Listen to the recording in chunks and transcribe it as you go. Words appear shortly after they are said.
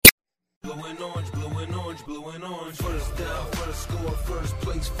Blue and orange, blue and orange, blue and orange. First down, first score, first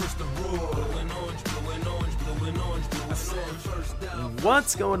place, first to roar. Blue and orange, blue and orange, blue and orange, blue and orange. First down.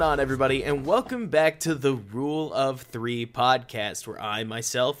 What's going on, everybody, and welcome back to the Rule of Three podcast, where I,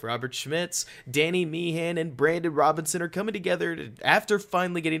 myself, Robert Schmitz, Danny Meehan, and Brandon Robinson are coming together after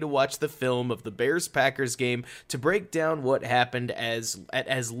finally getting to watch the film of the Bears-Packers game to break down what happened at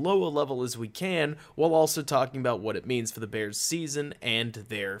as low a level as we can, while also talking about what it means for the Bears' season and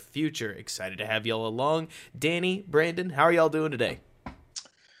their future. Excited to have y'all along. Danny, Brandon, how are y'all doing today?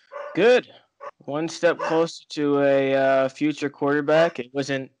 Good. One step closer to a future quarterback. It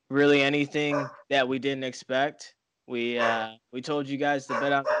wasn't really anything that we didn't expect. We told you guys to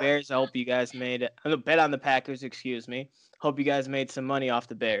bet on the Bears. I hope you guys bet on the Packers. Excuse me. Hope you guys made some money off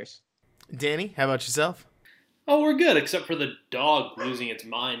the Bears. Danny, how about yourself? Oh, we're good, except for the dog losing its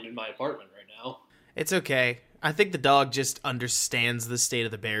mind in my apartment right now. It's okay. I think the dog just understands the state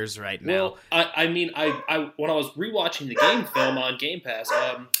of the Bears right now. Well, I mean, when I was rewatching the game film on Game Pass,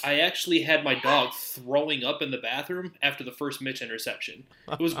 I actually had my dog throwing up in the bathroom after the first Mitch interception.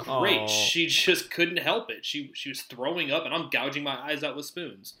 It was great. Oh. She just couldn't help it. She was throwing up, and I'm gouging my eyes out with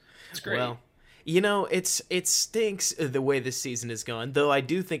spoons. It's great. Well, you know, it stinks the way this season has gone, though I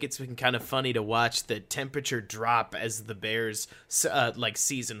do think it's been kind of funny to watch the temperature drop as the Bears'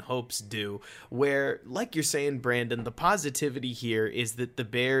 season hopes do, where, like you're saying, Brandon, the positivity here is that the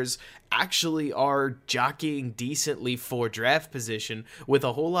Bears actually are jockeying decently for draft position, with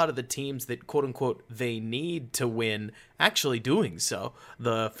a whole lot of the teams that, quote-unquote, they need to win actually doing so.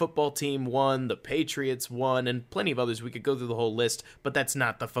 The football team won, the Patriots won, and plenty of others. We could go through the whole list, but that's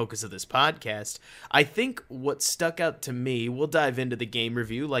not the focus of this podcast. I think what stuck out to me, we'll dive into the game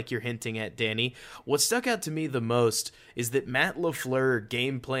review like you're hinting at, Danny. What stuck out to me the most is that Matt LaFleur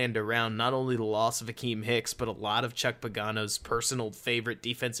game planned around not only the loss of Akeem Hicks, but a lot of Chuck Pagano's personal favorite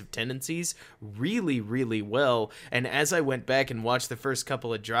defensive tendencies really, really well. And as I went back and watched the first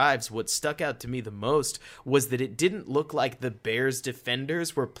couple of drives, what stuck out to me the most was that it didn't look like the Bears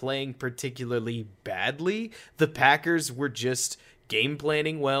defenders were playing particularly badly. The Packers were just game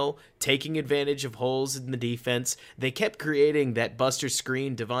planning well, taking advantage of holes in the defense. They kept creating that Buster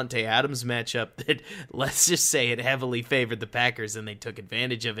Screen Davante Adams matchup that, let's just say, it heavily favored the Packers, and they took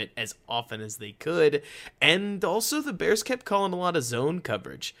advantage of it as often as they could. And also the Bears kept calling a lot of zone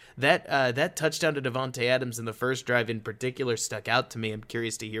coverage. That touchdown to Davante Adams in the first drive in particular stuck out to me. I'm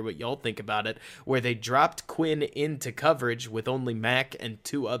curious to hear what y'all think about it, where they dropped Quinn into coverage with only Mack and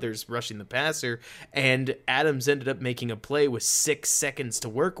two others rushing the passer, and Adams ended up making a play with 6 seconds to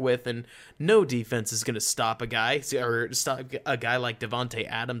work with, and no defense is going to stop a guy like Davante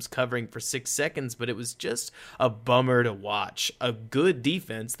Adams covering for 6 seconds, but it was just a bummer to watch a good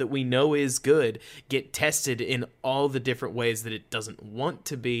defense that we know is good get tested in all the different ways that it doesn't want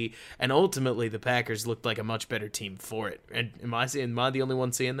to be, and ultimately the Packers looked like a much better team for it. And am I the only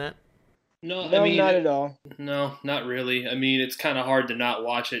one seeing that? No, No, I mean, not at all. No, not really. I mean, it's kind of hard to not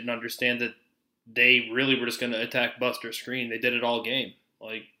watch it and understand that they really were just going to attack Buster Screen. They did it all game.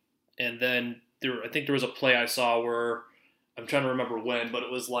 And then I think there was a play I saw where, I'm trying to remember when, but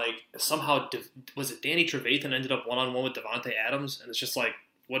it was like somehow, was it Danny Trevathan ended up one-on-one with Davante Adams? And it's just like,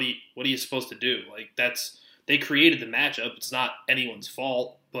 what are you supposed to do? They created the matchup. It's not anyone's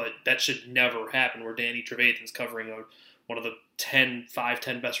fault, but that should never happen where Danny Trevathan's covering one of the 10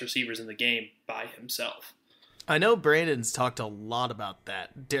 best receivers in the game by himself. I know Brandon's talked a lot about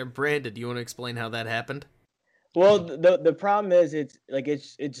that. Brandon, do you want to explain how that happened? Well, the problem is it's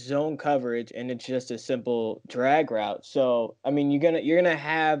zone coverage, and it's just a simple drag route. So I mean, you're gonna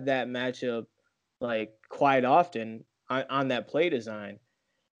have that matchup like quite often on that play design.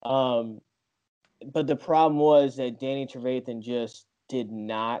 But the problem was that Danny Trevathan just did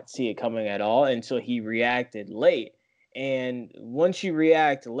not see it coming at all, and so he reacted late. And once you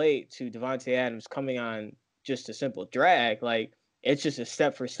react late to Davante Adams coming on just a simple drag, it's just a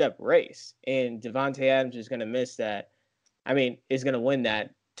step-for-step race. And Davante Adams is going to miss that. I mean, is going to win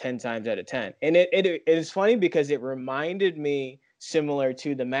that 10 times out of 10. And it is funny because it reminded me similar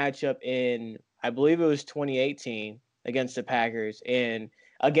to the matchup in, I believe it was 2018 against the Packers. And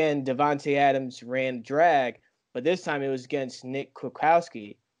again, Davante Adams ran drag, but this time it was against Nick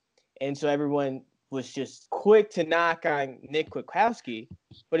Kwiatkowski. And so everyone was just quick to knock on Nick Kwiatkowski,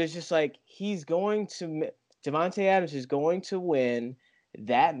 but it's just like Davante Adams is going to win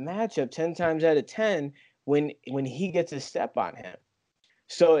that matchup 10 times out of 10 when he gets a step on him.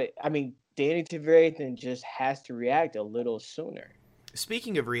 So, I mean, Danny Trevathan just has to react a little sooner.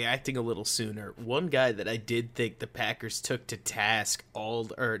 Speaking of reacting a little sooner, one guy that I did think the Packers took to task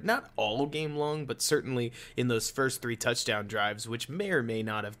not all game long, but certainly in those first 3 touchdown drives, which may or may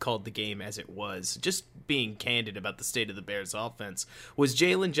not have called the game as it was, just being candid about the state of the Bears offense, was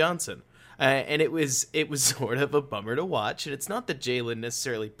Jalen Johnson. And it was sort of a bummer to watch, and it's not that Jalen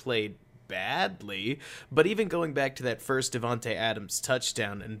necessarily played badly, but even going back to that first Devontae Adams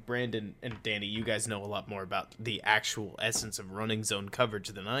touchdown, and Brandon and Danny, you guys know a lot more about the actual essence of running zone coverage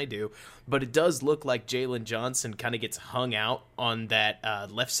than I do, but it does look like Jalen Johnson kind of gets hung out on that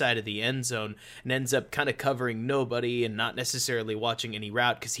left side of the end zone and ends up kind of covering nobody and not necessarily watching any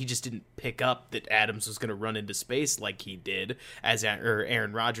route because he just didn't pick up that Adams was going to run into space like he did as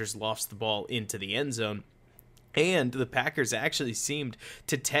Aaron Rodgers lofts the ball into the end zone. And the Packers actually seemed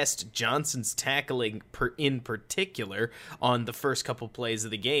to test Johnson's tackling in particular on the first couple plays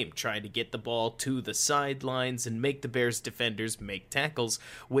of the game, trying to get the ball to the sidelines and make the Bears defenders make tackles,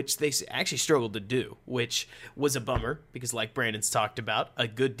 which they actually struggled to do, which was a bummer because, like Brandon's talked about, a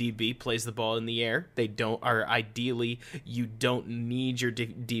good DB plays the ball in the air. Ideally, you don't need your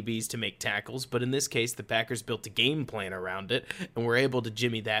DBs to make tackles, but in this case, the Packers built a game plan around it and were able to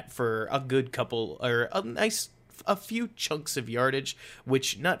jimmy that for a good couple, or a few chunks of yardage,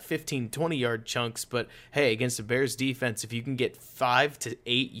 which not 15, 20-yard chunks, but hey, against the Bears defense, if you can get 5 to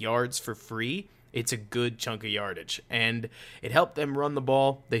 8 yards for free, it's a good chunk of yardage. And it helped them run the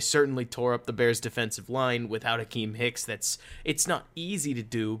ball. They certainly tore up the Bears defensive line without Akeem Hicks. It's not easy to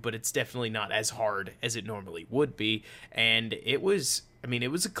do, but it's definitely not as hard as it normally would be. And it was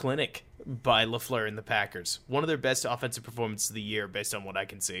a clinic by LaFleur and the Packers. One of their best offensive performances of the year based on what I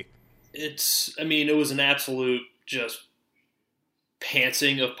can see. It was an absolute just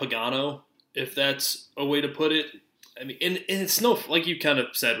pantsing of Pagano, if that's a way to put it. And it's no, like you kind of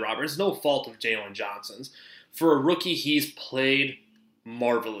said, Robert, it's no fault of Jalen Johnson's. For a rookie, he's played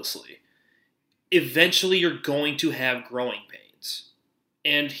marvelously. Eventually, you're going to have growing pains.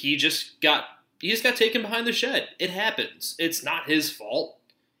 And he just got taken behind the shed. It happens. It's not his fault.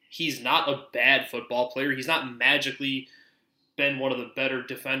 He's not a bad football player. He's not magically been one of the better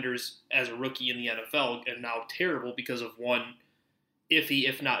defenders as a rookie in the NFL, and now terrible because of one iffy,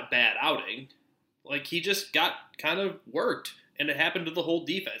 if not bad, outing. Like, he just got kind of worked, and it happened to the whole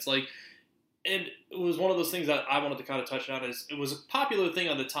defense. And it was one of those things that I wanted to kind of touch on. Is it was a popular thing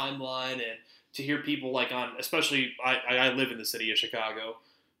on the timeline, and to hear people especially I live in the city of Chicago,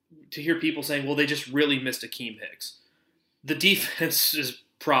 to hear people saying, well, they just really missed Akeem Hicks. The defense's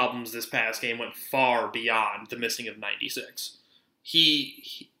problems this past game went far beyond the missing of 96.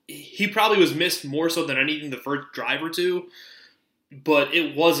 He probably was missed more so than anything the first drive or two, but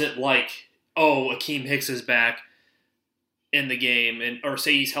it wasn't like, oh, Akeem Hicks is back in the game, or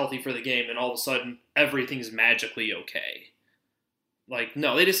say he's healthy for the game, and all of a sudden everything's magically okay. Like,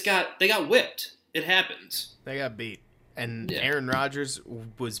 no, they got whipped. It happens. They got beat. And yeah. Aaron Rodgers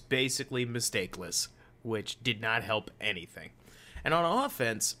was basically mistakeless, which did not help anything. And on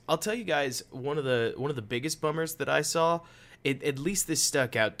offense, I'll tell you guys, one of the biggest bummers that I saw, at least this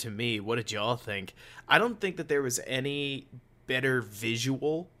stuck out to me. What did y'all think? I don't think that there was any better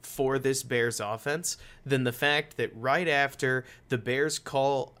visual for this Bears offense than the fact that right after the Bears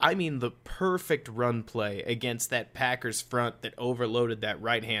the perfect run play against that Packers front that overloaded that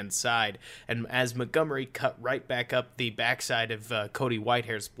right-hand side, and as Montgomery cut right back up the backside of Cody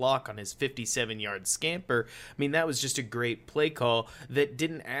Whitehair's block on his 57-yard scamper, that was just a great play call that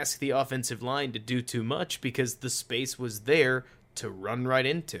didn't ask the offensive line to do too much because the space was there to run right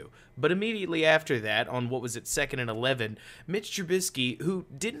into. But immediately after that, on what was it, 2nd and 11, Mitch Trubisky, who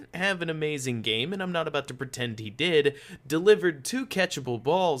didn't have an amazing game, and I'm not about to pretend he did, delivered 2 catchable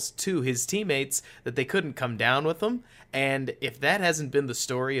balls to his teammates that they couldn't come down with them. And if that hasn't been the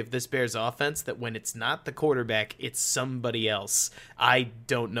story of this Bears offense, that when it's not the quarterback, it's somebody else, I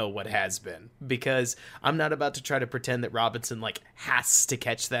don't know what has been. Because I'm not about to try to pretend that Robinson has to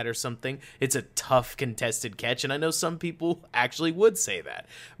catch that or something. It's a tough contested catch, and I know some people actually would say that.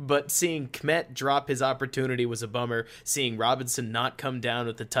 But seeing Kmet drop his opportunity was a bummer. Seeing Robinson not come down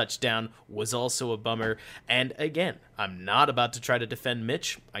with the touchdown was also a bummer. And again, I'm not about to try to defend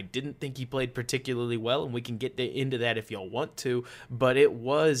Mitch. I didn't think he played particularly well, and we can get into that if y'all want to, but it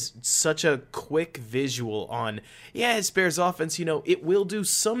was such a quick visual on, his Bears offense, it will do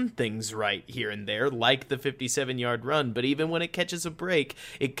some things right here and there, like the 57-yard run, but even when it catches a break,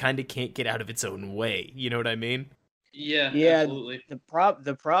 it kind of can't get out of its own way. You know what I mean? Yeah, absolutely.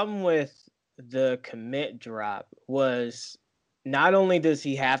 The problem with the commit drop was not only does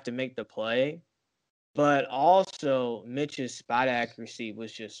he have to make the play, but also Mitch's spot accuracy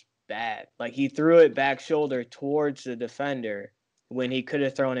was just bad. Like, he threw it back shoulder towards the defender, when he could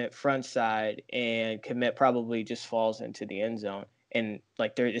have thrown it front side and Kmet probably just falls into the end zone. And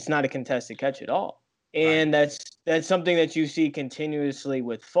like it's not a contested catch at all. And that's something that you see continuously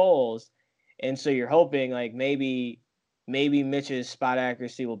with Foles. And so you're hoping like maybe Mitch's spot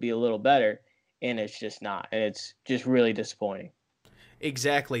accuracy will be a little better, and it's just not. And it's just really disappointing.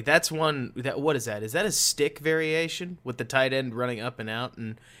 Exactly. That's one that what is that? Is that a stick variation with the tight end running up and out?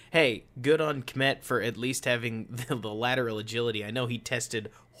 And hey, good on Kmet for at least having the lateral agility. I know he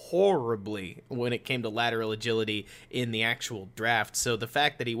tested horribly when it came to lateral agility in the actual draft. So the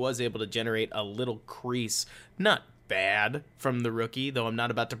fact that he was able to generate a little crease, not bad from the rookie, though I'm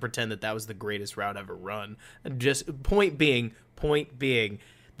not about to pretend that was the greatest route ever run. Just point being,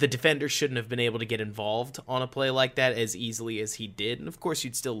 the defender shouldn't have been able to get involved on a play like that as easily as he did. And of course,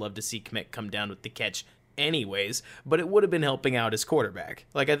 you'd still love to see Kmet come down with the catch anyways, but it would have been helping out his quarterback.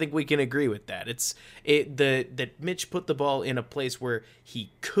 Like, I think we can agree with that. That Mitch put the ball in a place where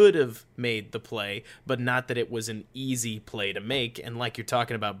he could have made the play, but not that it was an easy play to make. And like you're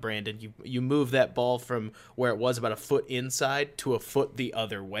talking about, Brandon, you move that ball from where it was about a foot inside to a foot the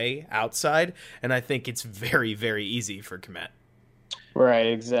other way outside, and I think it's very, very easy for Kmet. Right,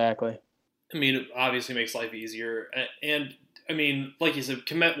 exactly. I mean, it obviously makes life easier. And, I mean, like you said,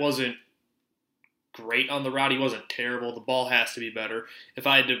 Kmet wasn't great on the route. He wasn't terrible. The ball has to be better. If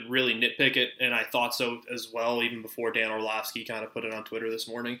I had to really nitpick it, and I thought so as well, even before Dan Orlovsky kind of put it on Twitter this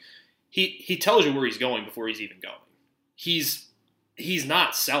morning, he tells you where he's going before he's even going. He's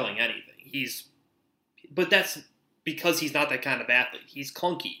not selling anything. But that's because he's not that kind of athlete. He's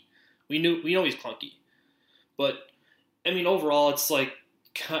clunky. We know he's clunky. But I mean, overall, it's like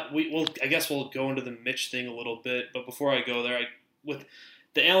I guess we'll go into the Mitch thing a little bit. But before I go there, with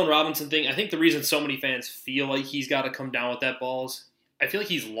the Allen Robinson thing, I think the reason so many fans feel like he's got to come down with that ball is I feel like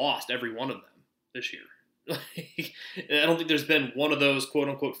he's lost every one of them this year. I don't think there's been one of those quote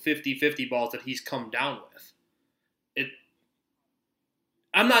unquote 50-50 balls that he's come down with.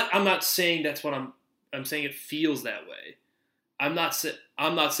 I'm not saying that's what I'm saying. It feels that way. I'm not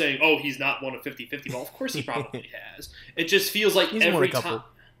saying, oh, he's not won a 50-50 ball. Of course he probably has. It just feels like every time.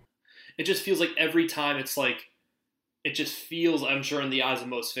 It just feels like every time it's like, it just feels, I'm sure in the eyes of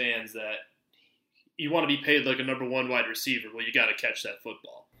most fans, that you want to be paid like a number one wide receiver. Well, you got to catch that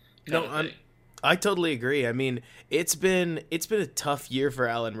football. I totally agree. I mean, it's been a tough year for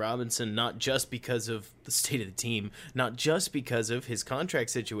Allen Robinson, not just because of the state of the team, not just because of his contract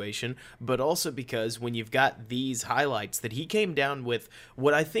situation, but also because when you've got these highlights that he came down with,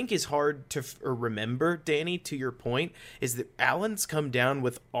 what I think is hard to remember, Danny, to your point, is that Allen's come down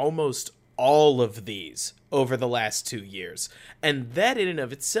with almost all of these over the last 2 years. And that in and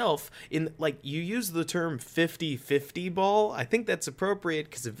of itself, you use the term 50-50 ball, I think that's appropriate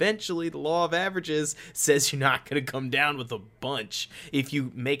because eventually the law of averages says you're not going to come down with a bunch. If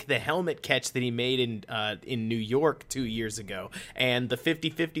you make the helmet catch that he made in New York 2 years ago, and the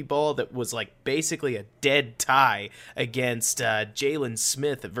 50-50 ball that was like basically a dead tie against Jalen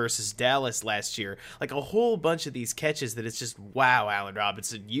Smith versus Dallas last year, like a whole bunch of these catches that it's just, wow, Allen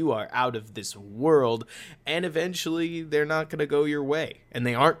Robinson, you are out of this world. And eventually they're not going to go your way, and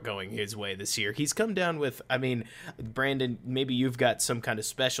they aren't going his way this year. He's come down with, I mean, Brandon, maybe you've got some kind of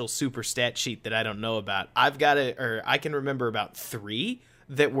special super stat sheet that I don't know about. I can remember about 3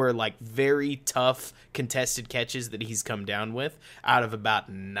 that were like very tough contested catches that he's come down with out of about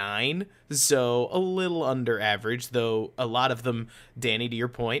 9. So a little under average, though a lot of them, Danny, to your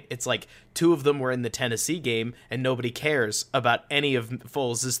point, it's like 2 of them were in the Tennessee game and nobody cares about any of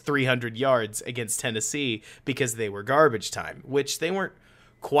Foles' 300 yards against Tennessee because they were garbage time, which they weren't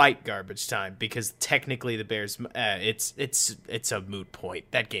quite garbage time because technically the Bears, it's a moot point.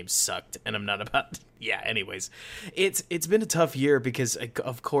 That game sucked, and I'm not about. Yeah. Anyways, it's been a tough year because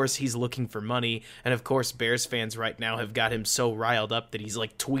of course he's looking for money, and of course Bears fans right now have got him so riled up that he's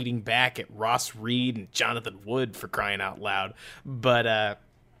like tweeting back at Ross Reed and Jonathan Wood for crying out loud. But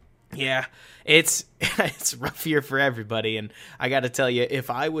yeah, it's a rough year for everybody, and I got to tell you, if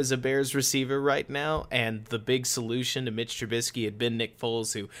I was a Bears receiver right now and the big solution to Mitch Trubisky had been Nick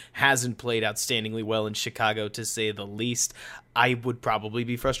Foles, who hasn't played outstandingly well in Chicago to say the least, I would probably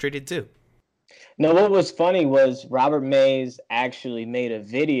be frustrated too. No, what was funny was Robert Mays actually made a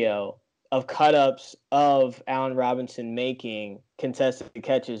video of cut-ups of Allen Robinson making contested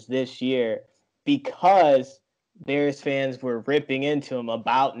catches this year because Bears fans were ripping into him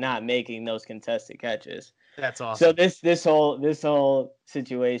about not making those contested catches. That's awesome. So this whole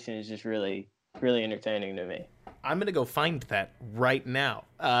situation is just really, really entertaining to me. I'm going to go find that right now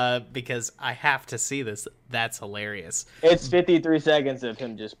because I have to see this. That's hilarious. It's 53 seconds of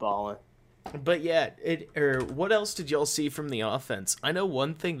him just balling. But yeah, what else did y'all see from the offense? I know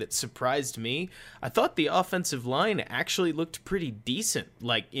one thing that surprised me. I thought the offensive line actually looked pretty decent,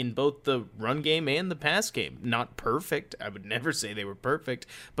 like in both the run game and the pass game. Not perfect. I would never say they were perfect,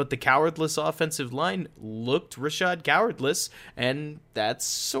 but the cowardless offensive line looked Rashad cowardless, and that's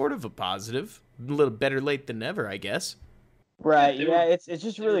sort of a positive. A little better late than never, I guess. Right. Yeah, it's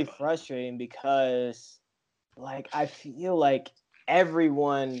just really frustrating because like I feel like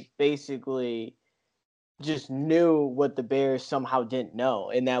everyone basically just knew what the Bears somehow didn't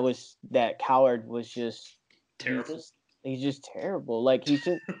know, and that was that Coward was just terrible. He's just terrible. Like he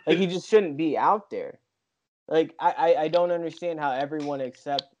just shouldn't be out there. Like I don't understand how everyone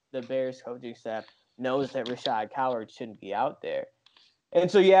except the Bears coaching staff knows that Rashad Coward shouldn't be out there. And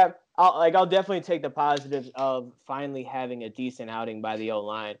so yeah, I'll definitely take the positives of finally having a decent outing by the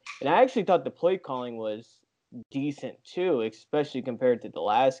O-line. And I actually thought the play calling was decent too, especially compared to the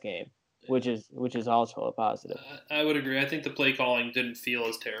last game, which is also a positive. I would agree. I think the play calling didn't feel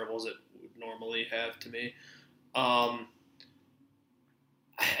as terrible as it would normally have to me. I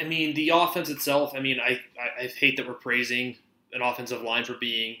mean, the offense itself, I mean, I hate that we're praising an offensive line for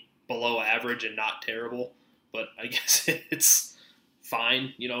being below average and not terrible, but I guess it's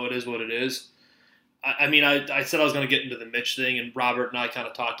fine. You know, it is what it is. I mean, I said I was going to get into the Mitch thing, and Robert and I kind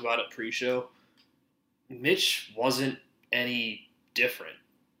of talked about it pre-show. Mitch wasn't any different.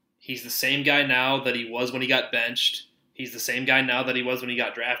 He's the same guy now that he was when he got benched. He's the same guy now that he was when he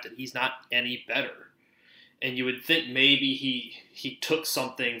got drafted. He's not any better. And you would think maybe he took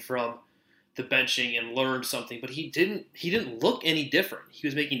something from the benching and learned something, but he didn't look any different. He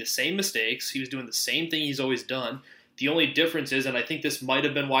was making the same mistakes. He was doing the same thing he's always done. The only difference is, and I think this might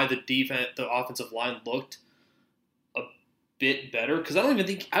have been why the offensive line looked a bit better, because I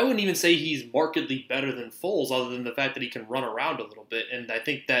wouldn't even say he's markedly better than Foles, other than the fact that he can run around a little bit, and I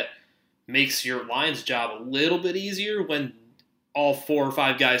think that makes your line's job a little bit easier when all 4 or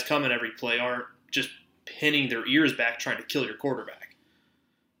 5 guys coming every play aren't just pinning their ears back trying to kill your quarterback.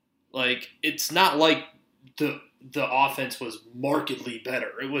 Like, it's not like the offense was markedly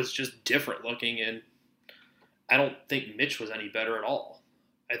better. It was just different looking, and I don't think Mitch was any better at all.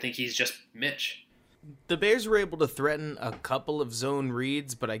 I think he's just Mitch. The Bears were able to threaten a couple of zone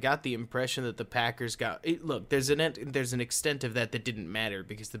reads, but I got the impression that the Packers look, there's an extent of that didn't matter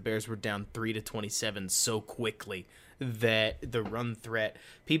because the Bears were down 3-27 so quickly that the run threat,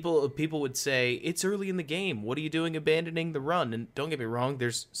 people would say, it's early in the game, what are you doing abandoning the run? And don't get me wrong,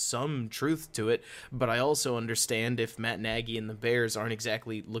 there's some truth to it, but I also understand if Matt Nagy and the Bears aren't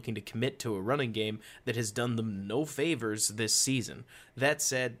exactly looking to commit to a running game that has done them no favors this season. That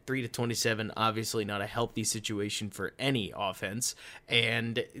said, 3-27, obviously not a healthy situation for any offense,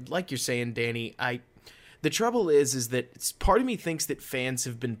 and like you're saying, Danny, the trouble is that part of me thinks that fans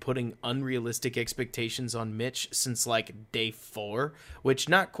have been putting unrealistic expectations on Mitch since like day 4, which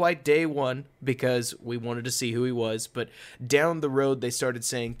not quite day 1 because we wanted to see who he was, but down the road they started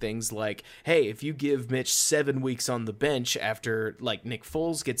saying things like, hey, if you give Mitch 7 weeks on the bench after like Nick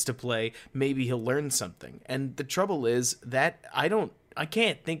Foles gets to play, maybe he'll learn something. And the trouble is that I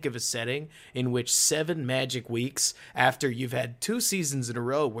can't think of a setting in which 7 magic weeks after you've had 2 seasons in a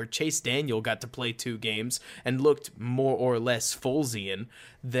row where Chase Daniel got to play 2 games and looked more or less Folesian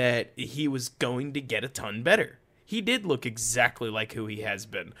that he was going to get a ton better. He did look exactly like who he has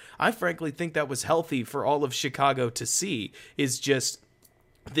been. I frankly think that was healthy for all of Chicago to see, is just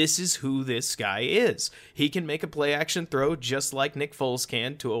this is who this guy is. He can make a play-action throw just like Nick Foles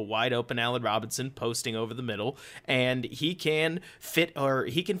can to a wide-open Allen Robinson posting over the middle, and he can fit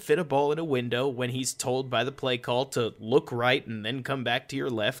a ball in a window when he's told by the play call to look right and then come back to your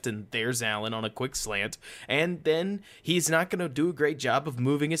left, and there's Allen on a quick slant. And then he's not going to do a great job of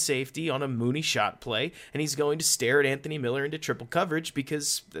moving a safety on a Mooney shot play, and he's going to stare at Anthony Miller into triple coverage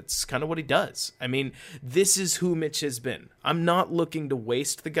because that's kind of what he does. I mean, this is who Mitch has been. I'm not looking to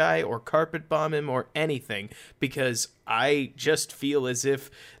waste the guy or carpet bomb him or anything, because I just feel as if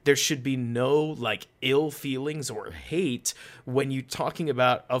there should be no like ill feelings or hate when you're talking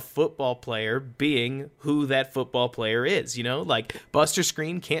about a football player being who that football player is. You know, like Buster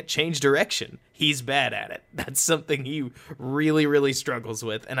Skrine can't change direction. He's bad at it. That's something he really, really struggles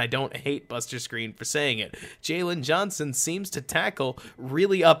with, and I don't hate Buster Skrine for saying it. Jalen Johnson seems to tackle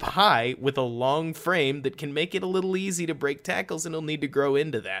really up high with a long frame that can make it a little easy to break tackles, and he'll need to grow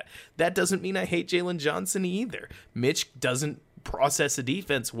into that. That doesn't mean I hate Jalen Johnson either. Mitch doesn't process a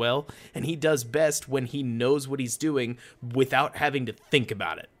defense well, and he does best when he knows what he's doing without having to think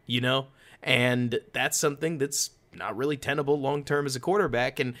about it, you know? And that's something that's not really tenable long-term as a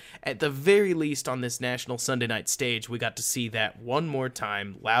quarterback. And at the very least on this national Sunday night stage, we got to see that one more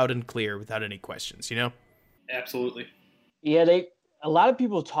time, loud and clear, without any questions, you know? Absolutely. Yeah, a lot of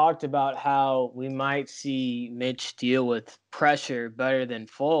people talked about how we might see Mitch deal with pressure better than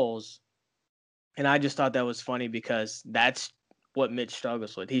Foles. And I just thought that was funny because that's what Mitch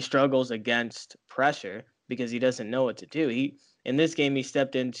struggles with. He struggles against pressure because he doesn't know what to do. In this game, he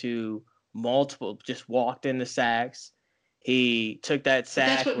stepped into just walked into sacks. He took that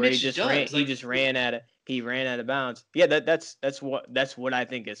sack where Mitch he just does. ran. He just ran out of bounds. Yeah, that's what I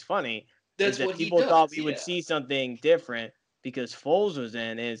think is funny. That's that what people he does, thought we would see something different because Foles was in,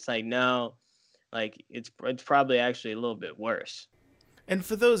 and it's like no, like it's probably actually a little bit worse. And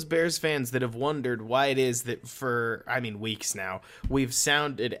for those Bears fans that have wondered why it is that for, weeks now, we've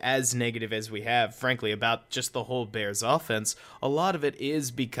sounded as negative as we have, frankly, about just the whole Bears offense, a lot of it is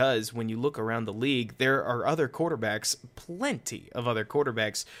because when you look around the league, there are other quarterbacks, plenty of other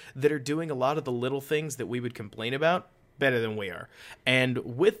quarterbacks, that are doing a lot of the little things that we would complain about better than we are. And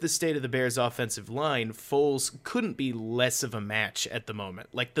with the state of the Bears offensive line, Foles couldn't be less of a match at the moment.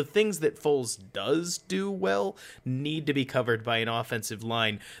 Like, the things that Foles does do well need to be covered by an offensive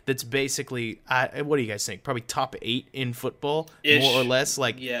line that's basically, what do you guys think? Probably top 8 in football, more or less.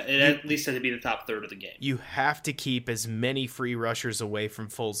 Like, yeah, it at least had to be the top third of the game. You have to keep as many free rushers away from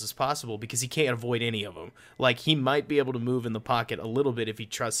Foles as possible because he can't avoid any of them. Like, he might be able to move in the pocket a little bit if he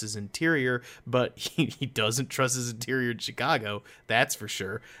trusts his interior, but he doesn't trust his interior in Chicago, that's for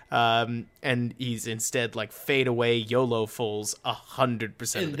sure. And he's instead like fade away YOLO Foles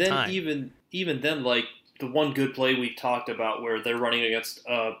 100% of the time. And then even then, like the one good play we talked about where they're running against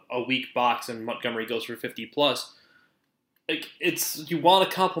a weak box and Montgomery goes for 50 plus. Like you want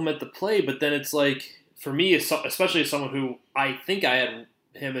to compliment the play, but then it's like for me, especially as someone who I think I had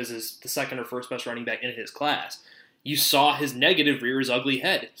him as the second or first best running back in his class, you saw his negative rear his ugly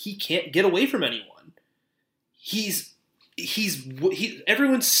head. He can't get away from anyone.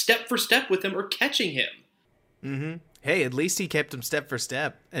 Everyone's step for step with him or catching him. Mm-hmm. Hey, at least he kept him step for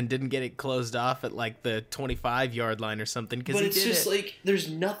step and didn't get it closed off at like the 25-yard line or something. But it's just like there's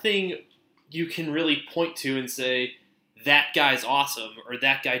nothing you can really point to and say that guy's awesome or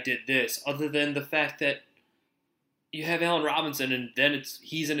that guy did this, other than the fact that you have Allen Robinson and then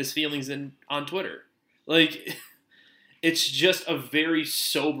he's in his feelings on Twitter. Like it's just a very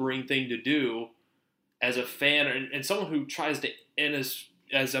sobering thing to do. As a fan and someone who tries to, and as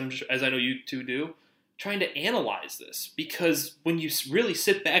I know you two do, trying to analyze this. Because when you really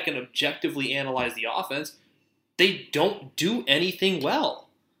sit back and objectively analyze the offense, they don't do anything well.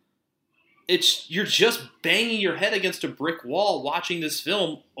 You're just banging your head against a brick wall watching this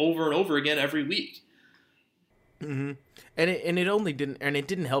film over and over again every week. Mm-hmm. And it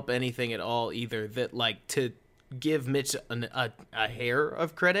didn't help anything at all either that like to give Mitch a hair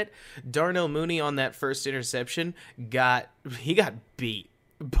of credit. Darnell Mooney on that first interception got beat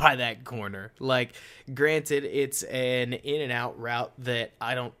by that corner. Like, granted, it's an in and out route that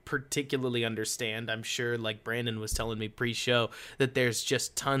I don't particularly understand. I'm sure, like Brandon was telling me pre-show, that there's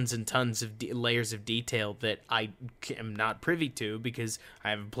just tons and tons of layers of detail that I am not privy to because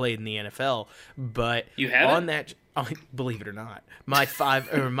I haven't played in the NFL. But you haven't? On that, believe it or not, my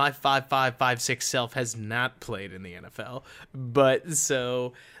 5'5", 5'6" self has not played in the NFL. But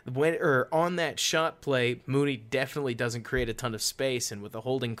so on that shot play, Mooney definitely doesn't create a ton of space, and with the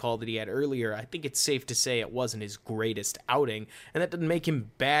holding call that he had earlier, I think it's safe to say it wasn't his greatest outing, and that doesn't make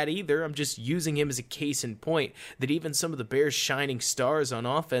him bad either. I'm just using him as a case in point that even some of the Bears' shining stars on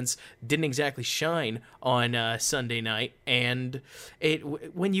offense didn't exactly shine on Sunday night, and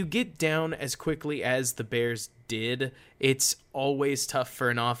when you get down as quickly as the Bears did, it's always tough for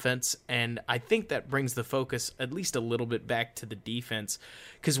an offense, and I think that brings the focus at least a little bit back to the defense,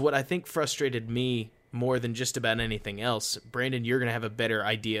 because what I think frustrated me more than just about anything else, Brandon, you're going to have a better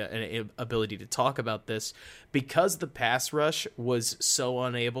idea and ability to talk about this, because the pass rush was so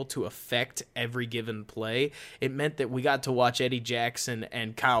unable to affect every given play. It meant that we got to watch Eddie Jackson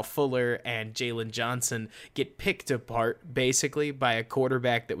and Kyle Fuller and Jalen Johnson get picked apart basically by a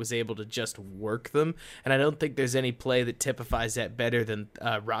quarterback that was able to just work them, and I don't think there's any play that typifies that better than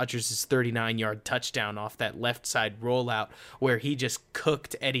Rodgers' 39-yard touchdown off that left side rollout where he just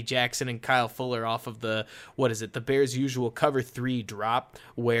cooked Eddie Jackson and Kyle Fuller off of the Bears' usual cover 3 drop,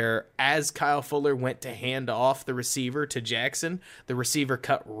 where as Kyle Fuller went to hand off the receiver to Jackson, the receiver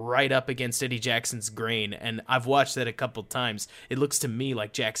cut right up against Eddie Jackson's grain, and I've watched that a couple times. It looks to me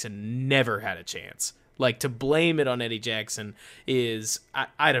like Jackson never had a chance. Like, to blame it on Eddie Jackson is,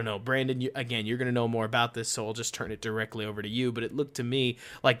 I don't know. Brandon, again, you're going to know more about this, so I'll just turn it directly over to you. But it looked to me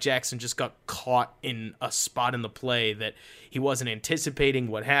like Jackson just got caught in a spot in the play that he wasn't anticipating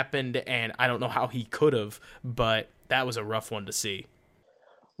what happened, and I don't know how he could have, but that was a rough one to see.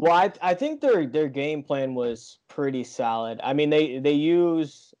 Well, I think their game plan was pretty solid. I mean, they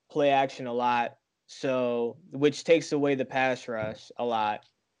use play action a lot, so which takes away the pass rush a lot.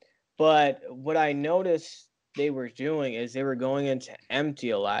 But what I noticed they were doing is they were going into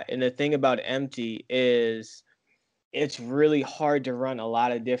empty a lot. And the thing about empty is it's really hard to run a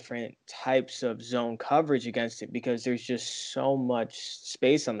lot of different types of zone coverage against it because there's just so much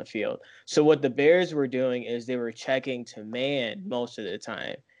space on the field. So what the Bears were doing is they were checking to man most of the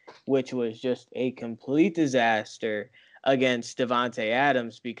time, which was just a complete disaster against Davante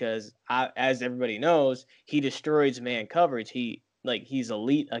Adams because, as everybody knows, he destroys man coverage. He's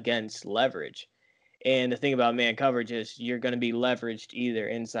elite against leverage. And the thing about man coverage is you're going to be leveraged either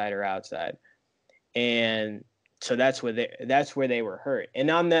inside or outside. And so that's where they were hurt. And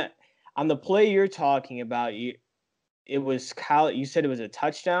on the play you're talking about, you said it was a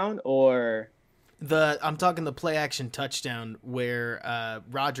touchdown or I'm talking the play action touchdown where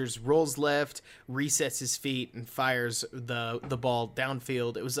Rodgers rolls left, resets his feet, and fires the ball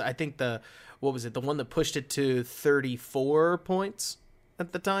downfield. It was, I think, the one that pushed it to 34 points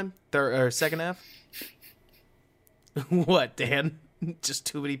at the time, or second half? What, Dan? Just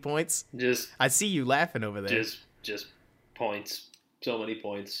too many points? I see you laughing over there. Just points. So many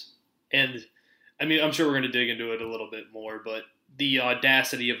points. And, I mean, I'm sure we're going to dig into it a little bit more, but the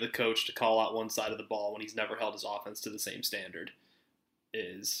audacity of the coach to call out one side of the ball when he's never held his offense to the same standard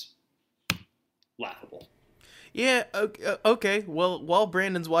is laughable. Yeah, okay. Well, while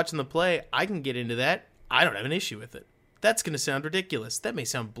Brandon's watching the play, I can get into that. I don't have an issue with it. That's going to sound ridiculous. That may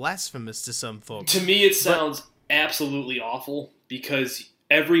sound blasphemous to some folks. To me, it sounds absolutely awful because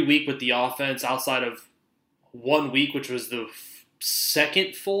every week with the offense, outside of 1 week, which was the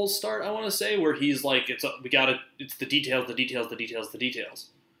second full start, I want to say, where he's like, it's the details.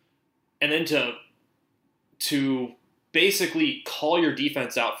 And then to basically call your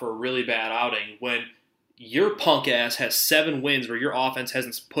defense out for a really bad outing when your punk ass has 7 wins where your offense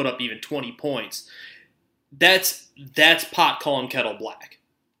hasn't put up even 20 points. That's pot calling kettle black.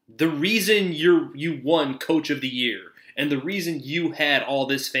 The reason you won Coach of the Year and the reason you had all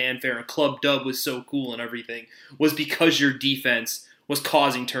this fanfare and Club Dub was so cool and everything was because your defense was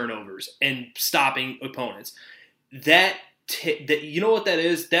causing turnovers and stopping opponents. That you know what that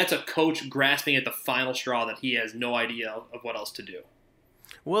is? That's a coach grasping at the final straw that he has no idea of what else to do.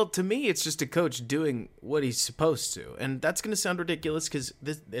 Well, to me, it's just a coach doing what he's supposed to. And that's going to sound ridiculous because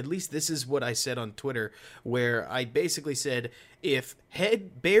at least this is what I said on Twitter, where I basically said, if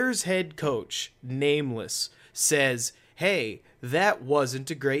Bears head coach, nameless, says, hey, that wasn't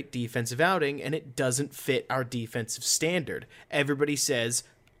a great defensive outing and it doesn't fit our defensive standard, everybody says,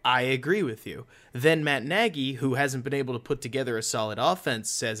 I agree with you. Then Matt Nagy, who hasn't been able to put together a solid offense,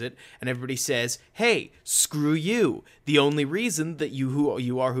 says it, and everybody says, hey, screw you. The only reason that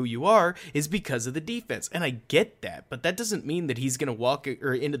you are who you are is because of the defense. And I get that, but that doesn't mean that he's going to walk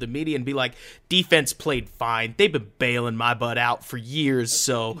into the media and be like, defense played fine. They've been bailing my butt out for years,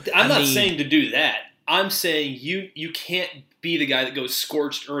 so... I'm not saying to do that. I'm saying you can't be the guy that goes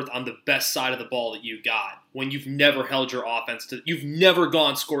scorched earth on the best side of the ball that you got when you've never held your offense to. You've never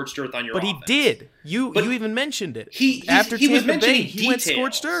gone scorched earth on your offense. But he did. You even mentioned it. After Tampa Bay, he went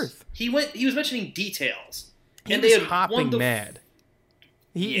scorched earth. He was mentioning details. He was hopping mad.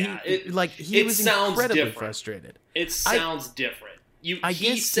 He was incredibly frustrated. It sounds different.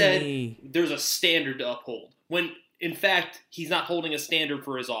 He said there's a standard to uphold when in fact he's not holding a standard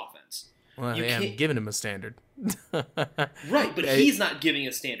for his offense. Well, I'm giving him a standard. Right, but he's not giving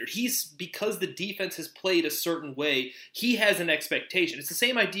a standard. Because the defense has played a certain way, he has an expectation. It's the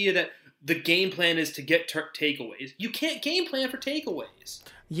same idea that the game plan is to get takeaways. You can't game plan for takeaways.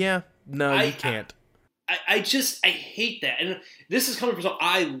 Yeah, no, you can't. I hate that. And this is coming from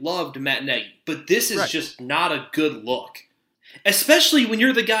I loved Matt Nagy, but this is just not a good look. Especially when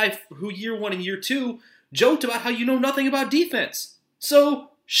you're the guy who year 1 and year 2 joked about how you know nothing about defense.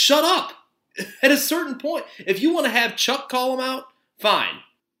 So, shut up. At a certain point, if you want to have Chuck call him out, fine.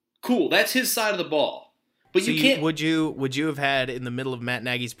 Cool, that's his side of the ball. But you can't... Would you have had in the middle of Matt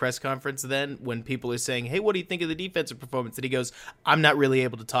Nagy's press conference then, when people are saying, hey, what do you think of the defensive performance? And he goes, I'm not really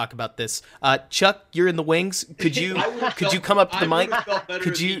able to talk about this. Chuck, you're in the wings. Could you come up to the mic?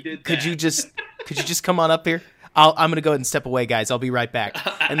 Could you just come on up here? I'm going to go ahead and step away, guys. I'll be right back.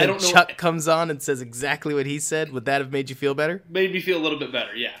 And I then don't know. Chuck comes on and says exactly what he said. Would that have made you feel better? Made me feel a little bit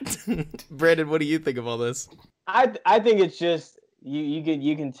better, yeah. Brandon, what do you think of all this? I think it's just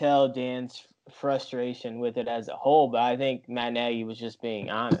you can tell Dan's frustration with it as a whole, but I think Matt Nagy was just being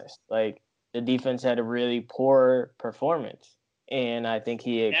honest. Like, the defense had a really poor performance, and I think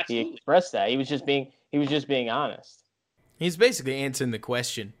he expressed that. He was just being honest. He's basically answering the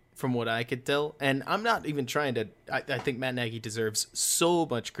question, from what I could tell. And I'm not even trying to... I think Matt Nagy deserves so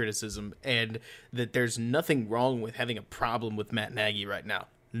much criticism, and that there's nothing wrong with having a problem with Matt Nagy right now.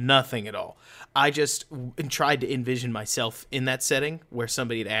 Nothing at all. I just tried to envision myself in that setting where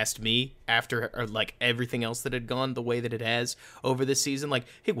somebody had asked me after like everything else that had gone the way that it has over this season, like,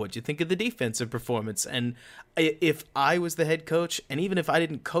 hey, what'd you think of the defensive performance? And if I was the head coach, and even if I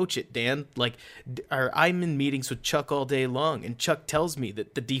didn't coach it, Dan, like, I'm in meetings with Chuck all day long, and Chuck tells me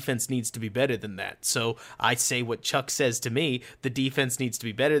that the defense needs to be better than that. So I say what Chuck says to me, the defense needs to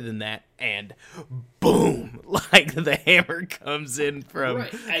be better than that, and boom, like the hammer comes in from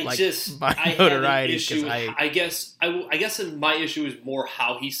right. my notoriety. I guess my issue is more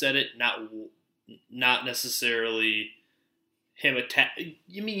how he said it, not necessarily him attack.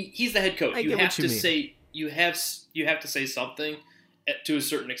 You mean he's the head coach? You have to say you have to say something to a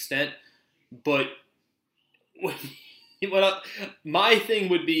certain extent, but my thing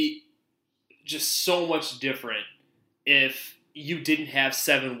would be just so much different if you didn't have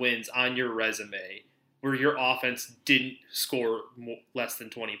 7 wins on your resume where your offense didn't score less than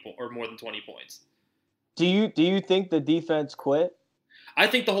 20 or more than 20 points. Do you think the defense quit? I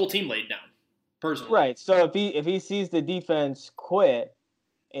think the whole team laid down, personally. Right. So if he sees the defense quit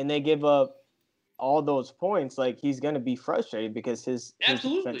and they give up all those points, like, he's going to be frustrated because his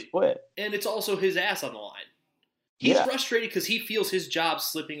defense quit. And it's also his ass on the line. He's frustrated because he feels his job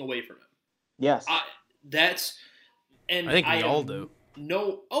slipping away from him. Yes. I think we all do.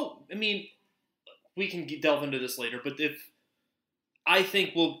 I mean, we can delve into this later, but I'd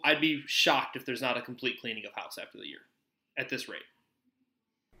be shocked if there's not a complete cleaning of house after the year at this rate.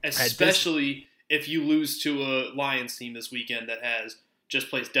 Especially if you lose to a Lions team this weekend that has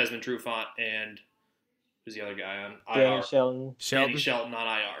just placed Desmond Trufant and who's the other guy on IR? Danny Shelton on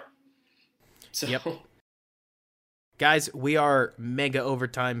IR. So, yep. Guys, we are mega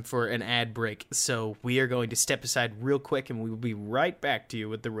overtime for an ad break, so we are going to step aside real quick, and we will be right back to you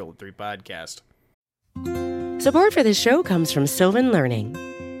with the Rule of 3 podcast. Support for this show comes from Sylvan Learning.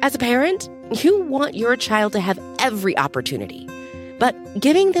 As a parent, you want your child to have every opportunity, but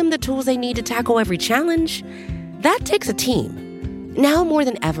giving them the tools they need to tackle every challenge, that takes a team. Now more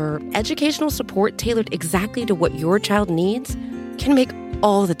than ever, educational support tailored exactly to what your child needs can make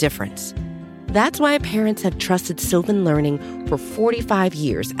all the difference. That's why parents have trusted Sylvan Learning for 45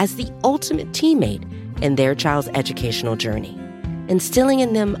 years as the ultimate teammate in their child's educational journey, instilling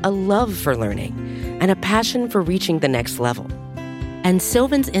in them a love for learning and a passion for reaching the next level. And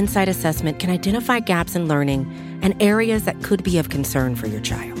Sylvan's Insight Assessment can identify gaps in learning and areas that could be of concern for your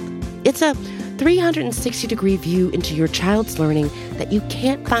child. It's a 360-degree view into your child's learning that you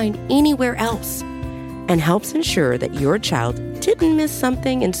can't find anywhere else, and helps ensure that your child didn't miss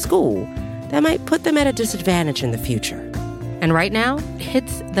something in school that might put them at a disadvantage in the future. And right now,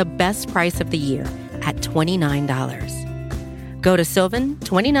 it's the best price of the year at $29. Go to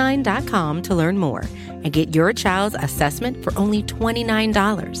sylvan29.com to learn more and get your child's assessment for only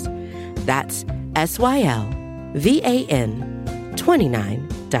 $29. That's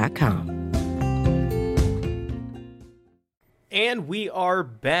SYLVAN29.com. And we are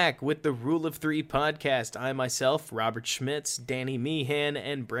back with the Rule of 3 podcast. I myself, Robert Schmitz, Danny Meehan,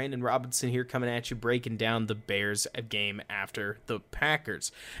 and Brandon Robinson here coming at you, breaking down the Bears game after the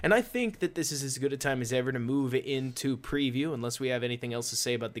Packers. And I think that this is as good a time as ever to move into preview, unless we have anything else to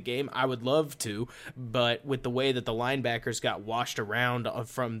say about the game. I would love to, but with the way that the linebackers got washed around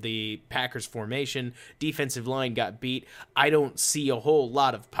from the Packers formation, defensive line got beat, I don't see a whole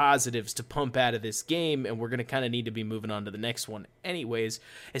lot of positives to pump out of this game, and we're going to kind of need to be moving on to the next one anyways,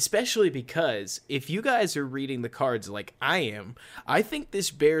 especially because if you guys are reading the cards like I am, I think this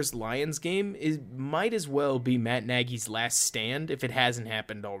Bears-Lions game might as well be Matt Nagy's last stand if it hasn't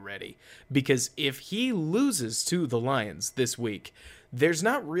happened already. Because if he loses to the Lions this week, there's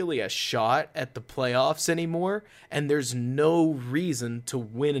not really a shot at the playoffs anymore, and there's no reason to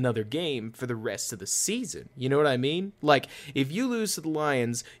win another game for the rest of the season. You know what I mean? Like, if you lose to the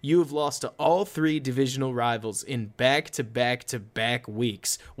Lions, you have lost to all 3 divisional rivals in back-to-back-to-back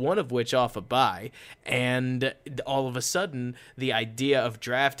weeks, one of which off a bye, and all of a sudden, the idea of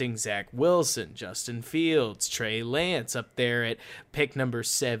drafting Zach Wilson, Justin Fields, Trey Lance up there at pick number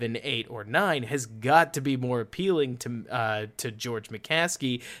 7, 8, or 9 has got to be more appealing to George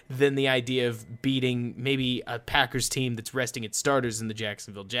McCaskey than the idea of beating maybe a Packers team that's resting its starters in the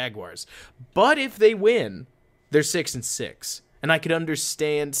Jacksonville Jaguars. But if they win, they're 6-6. And I could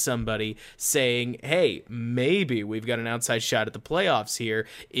understand somebody saying, hey, maybe we've got an outside shot at the playoffs here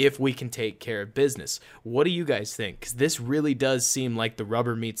if we can take care of business. What do you guys think? Because this really does seem like the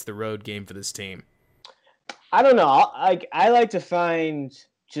rubber meets the road game for this team. I don't know. I like to find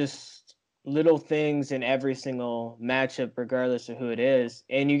just little things in every single matchup, regardless of who it is.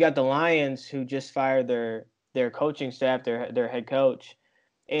 And you got the Lions, who just fired their coaching staff, their head coach.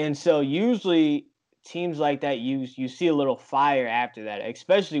 And so usually teams like that, you see a little fire after that,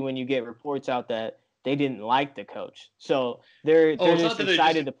 especially when you get reports out that they didn't like the coach. So they're just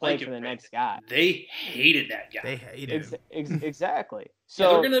excited to play for the next guy. They hated that guy. They hated him. Exactly.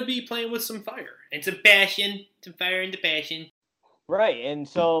 So they're going to be playing with some fire and some passion, some fire and the passion. Right. And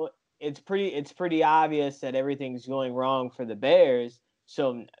so it's pretty obvious that everything's going wrong for the Bears.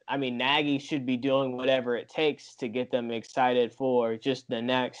 So, I mean, Nagy should be doing whatever it takes to get them excited for just the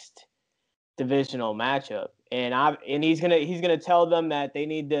next divisional matchup. And he's gonna tell them that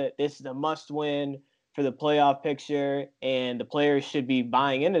this is a must win for the playoff picture, and the players should be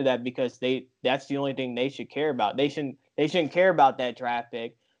buying into that because that's the only thing they should care about. They shouldn't care about that draft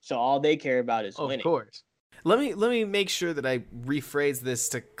pick. So all they care about is winning. Of course. Let me make sure that I rephrase this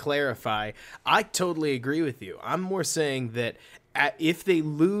to clarify. I totally agree with you. I'm more saying that if they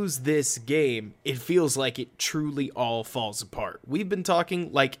lose this game, it feels like it truly all falls apart. We've been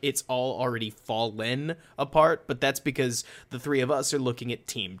talking like it's all already fallen apart, but that's because the 3 of us are looking at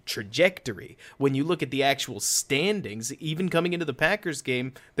team trajectory. When you look at the actual standings, even coming into the Packers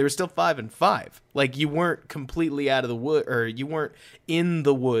game, they were still 5-5. Like, you weren't completely out of the wood, or you weren't in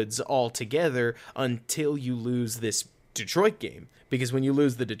the woods altogether until you lose this Detroit game. Because when you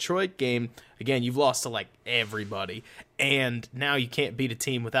lose the Detroit game, again, you've lost to like everybody. And now you can't beat a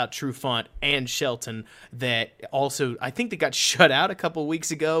team without Trufant and Shelton that also, I think they got shut out a couple weeks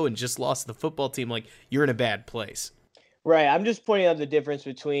ago and just lost to the football team. Like, you're in a bad place. Right. I'm just pointing out the difference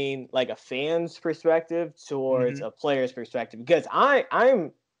between like a fan's perspective towards a player's perspective. Because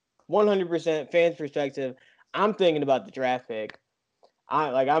I'm 100% fan's perspective. I'm thinking about the draft pick.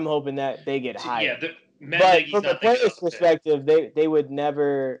 I'm hoping that they get higher. Yeah, but from a player's perspective, they would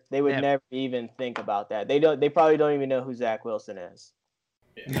never even think about that. They probably don't even know who Zach Wilson is.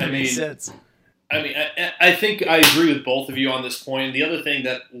 I mean, makes sense. I think I agree with both of you on this point. The other thing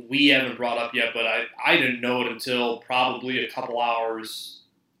that we haven't brought up yet, but I didn't know it until probably a couple hours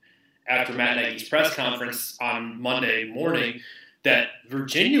after Matt Nagy's press conference on Monday morning, that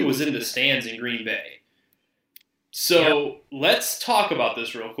Virginia was in the stands in Green Bay. So let's talk about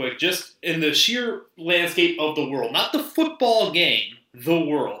this real quick, just in the sheer landscape of the world, not the football game, the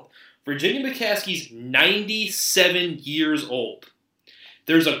world. Virginia McCaskey's 97 years old.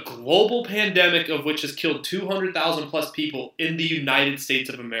 There's a global pandemic of which has killed 200,000 plus people in the United States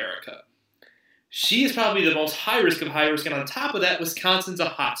of America. She is probably the most high risk of high risk, and on top of that, Wisconsin's a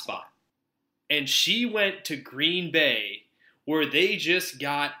hotspot. And she went to Green Bay, where they just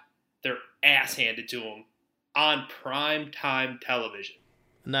got their ass handed to them on prime-time television.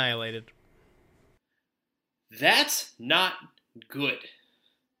 Annihilated. That's not good.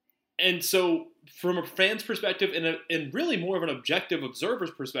 And so, from a fan's perspective, and really more of an objective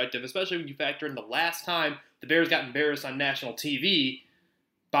observer's perspective, especially when you factor in the last time the Bears got embarrassed on national TV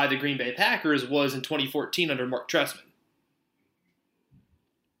by the Green Bay Packers was in 2014 under Mark Trestman.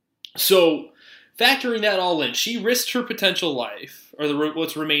 So, factoring that all in, she risked her potential life, or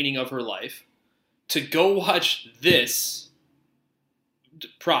what's remaining of her life, to go watch this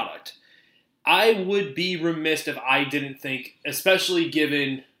product. I would be remiss if I didn't think, especially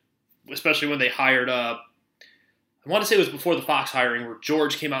when they hired I want to say it was before the Fox hiring, where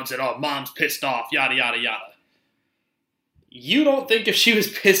George came out and said, "Oh, mom's pissed off, yada, yada, yada." You don't think if she was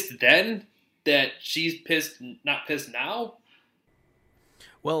pissed then that she's not pissed now?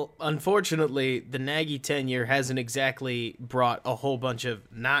 Well, unfortunately, the Nagy tenure hasn't exactly brought a whole bunch of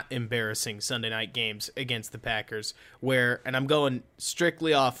not embarrassing Sunday night games against the Packers, where, and I'm going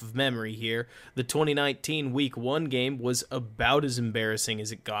strictly off of memory here, the 2019 Week 1 game was about as embarrassing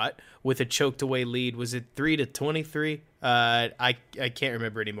as it got, with a choked away lead. Was it 3-23? I can't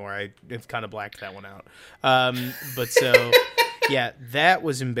remember anymore. I've kind of blacked that one out. But so... Yeah, that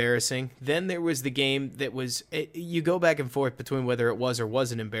was embarrassing. Then there was the game that was, you go back and forth between whether it was or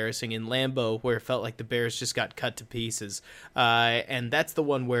wasn't embarrassing in Lambeau, where it felt like the Bears just got cut to pieces. And that's the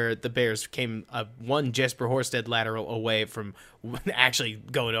one where the Bears came one Jesper Horsted lateral away from actually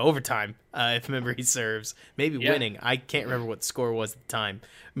going to overtime, if memory serves. Maybe winning. I can't remember what the score was at the time.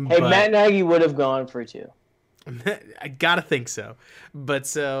 Hey, but Matt Nagy would have gone for 2. I gotta think so, but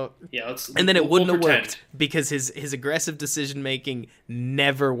so yeah, and then it wouldn't have worked because his aggressive decision making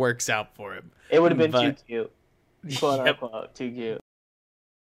never works out for him. It would have been too cute, quote unquote, too cute.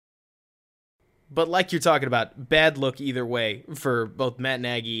 But like you're talking about, bad look either way for both Matt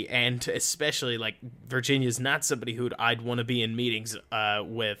Nagy and especially like Virginia's not somebody who I'd want to be in meetings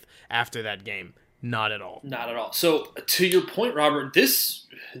with after that game. Not at all. Not at all. So to your point, Robert, this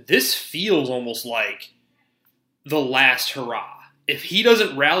feels almost like the last hurrah. If he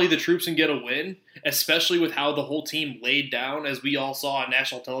doesn't rally the troops and get a win, especially with how the whole team laid down, as we all saw on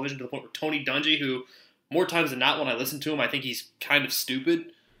national television, to the point where Tony Dungy, who more times than not when I listen to him, I think he's kind of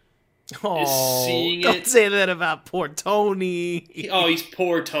stupid, is seeing don't say that about poor Tony. He's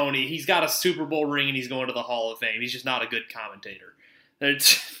poor Tony. He's got a Super Bowl ring and he's going to the Hall of Fame. He's just not a good commentator.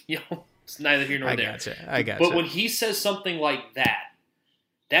 It's neither here nor there. I gotcha. But when he says something like that,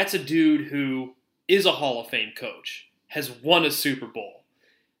 that's a dude who is a Hall of Fame coach, has won a Super Bowl,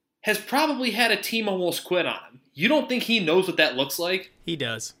 has probably had a team almost quit on him. You don't think he knows what that looks like? He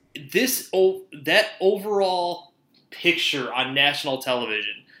does. That overall picture on national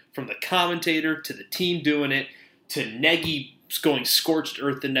television, from the commentator to the team doing it, to Nagy going scorched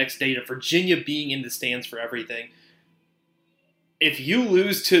earth the next day, to Virginia being in the stands for everything. If you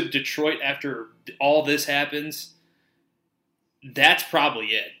lose to Detroit after all this happens, that's probably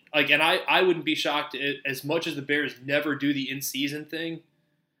it. Like, and I wouldn't be shocked, as much as the Bears never do the in-season thing,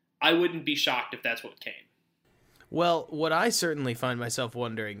 I wouldn't be shocked if that's what came. Well, what I certainly find myself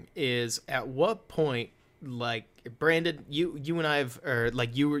wondering is at what point, like, Brandon, you and I have, or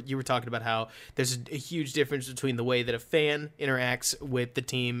like you were talking about how there's a huge difference between the way that a fan interacts with the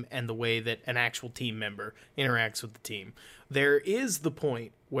team and the way that an actual team member interacts with the team. There is the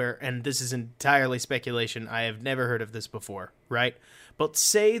point where, and this is entirely speculation, I have never heard of this before, right? But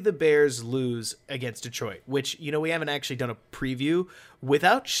say the Bears lose against Detroit, which, we haven't actually done a preview.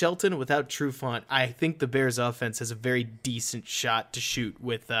 Without Shelton, without Trufant, I think the Bears offense has a very decent shot to shoot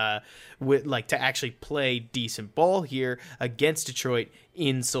with to actually play decent ball here against Detroit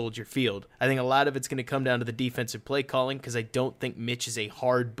in Soldier Field. I think a lot of it's going to come down to the defensive play calling, because I don't think Mitch is a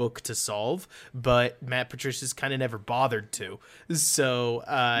hard book to solve, but Matt Patricia's kind of never bothered to. So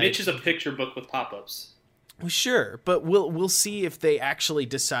Mitch is a picture book with pop-ups. Sure, but we'll see if they actually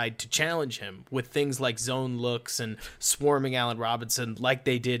decide to challenge him with things like zone looks and swarming Allen Robinson like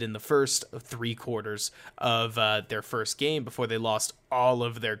they did in the first 3 quarters of their first game before they lost all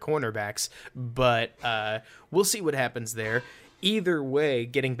of their cornerbacks. But we'll see what happens there. Either way,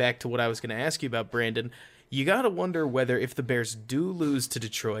 getting back to what I was going to ask you about, Brandon, you got to wonder whether if the Bears do lose to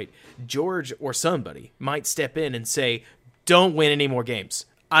Detroit, George or somebody might step in and say, don't win any more games.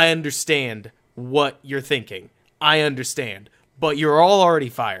 I understand what you're thinking. I understand. But you're all already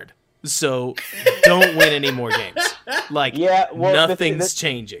fired. So don't win any more games. Like, nothing's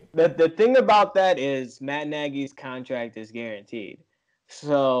changing. The thing about that is Matt Nagy's contract is guaranteed.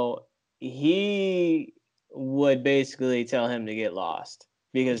 So he would basically tell him to get lost,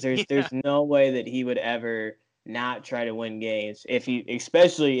 because there's no way that he would ever not try to win games,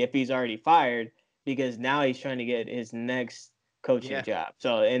 especially if he's already fired, because now he's trying to get his next coaching job.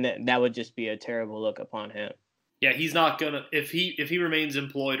 So, and that would just be a terrible look upon him. Yeah, he's not gonna, if he remains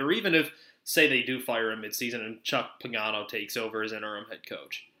employed, or even if, say, they do fire him midseason and Chuck Pagano takes over as interim head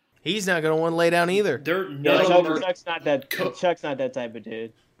coach, he's not gonna want to lay down either. Chuck's not that type of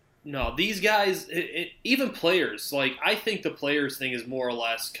dude. No, these guys, even players, like, I think the players thing is more or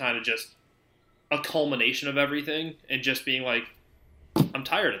less kind of just a culmination of everything, and just being like, I'm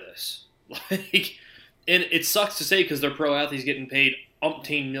tired of this. Like, and it sucks to say, because they're pro athletes getting paid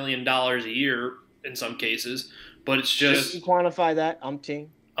umpteen $1 million a year in some cases, but it's just... Can you quantify that, umpteen?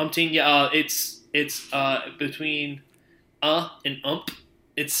 Umpteen, yeah, it's between and ump.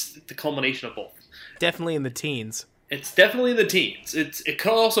 It's the culmination of both. Definitely in the teens. It's definitely in the teens. It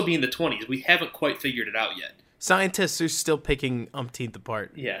could also be in the 20s. We haven't quite figured it out yet. Scientists are still picking umpteenth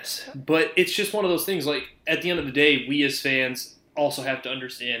apart. Yes, but it's just one of those things. Like, at the end of the day, we as fans also have to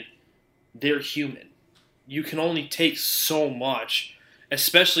understand they're human. You can only take so much,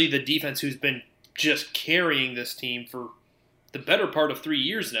 especially the defense who's been just carrying this team for the better part of 3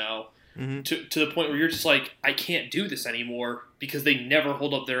 years now, to the point where you're just like, I can't do this anymore because they never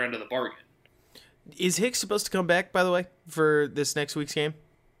hold up their end of the bargain. Is Hicks supposed to come back, by the way, for this next week's game?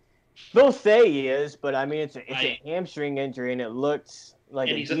 They'll say he is, but I mean, it's a hamstring injury, and it looks like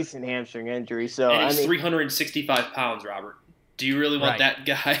a decent hamstring injury. So and he's 365 pounds, Robert. Do you really want that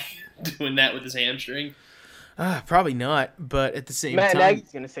guy doing that with his hamstring? Probably not, but at the same time... Matt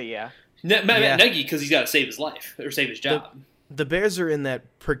Nagy's going to say yeah. Matt Nagy, because he's got to save his life, or save his job. The Bears are in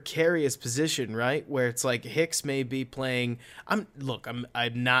that precarious position, right, where it's like Hicks may be playing... I'm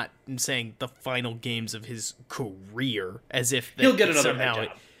not saying the final games of his career, as if... He'll get another job.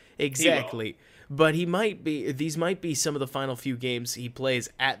 Exactly. But these might be some of the final few games he plays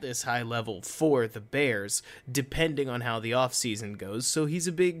at this high level for the Bears, depending on how the offseason goes. So he's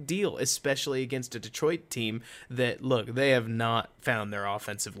a big deal, especially against a Detroit team that, look, they have not found their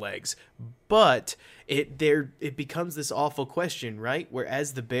offensive legs. But it becomes this awful question, right?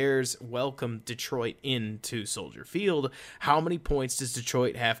 Whereas the Bears welcome Detroit into Soldier Field, how many points does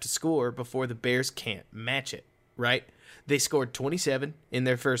Detroit have to score before the Bears can't match it, right? They scored 27 in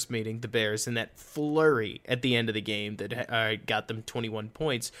their first meeting, the Bears, in that flurry at the end of the game that got them 21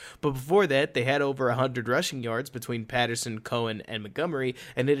 points. But before that, they had over 100 rushing yards between Patterson, Cohen, and Montgomery,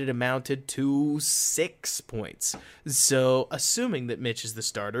 and it had amounted to 6 points. So, assuming that Mitch is the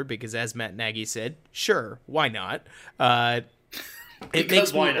starter, because as Matt Nagy said, sure, why not? It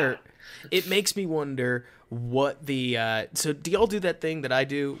makes me wonder what the so do y'all do that thing that I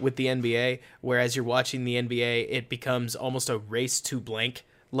do with the NBA, where as you're watching the NBA it becomes almost a race to blank?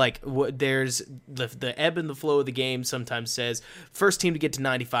 Like, there's the ebb and the flow of the game sometimes says first team to get to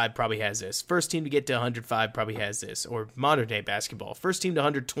 95 probably has this, first team to get to 105 probably has this, or modern day basketball, first team to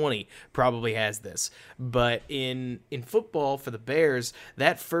 120 probably has this. But in football for the Bears,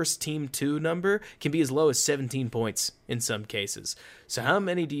 that first team to number can be as low as 17 points in some cases. So how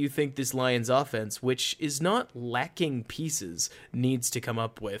many do you think this Lions offense, which is not lacking pieces, needs to come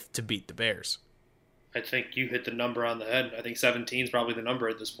up with to beat the Bears? I think you hit the number on the head. I think 17 is probably the number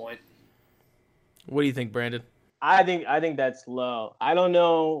at this point. What do you think, Brandon? I think that's low. I don't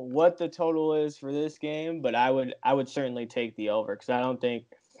know what the total is for this game, but I would certainly take the over, because I don't think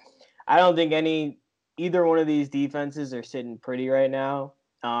either one of these defenses are sitting pretty right now.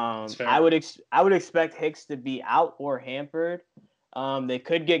 I would expect Hicks to be out or hampered. They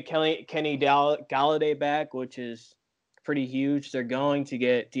could get Kenny Galladay back, which is pretty huge. They're going to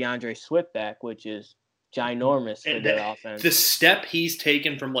get DeAndre Swift back, which is ginormous for their offense. The step he's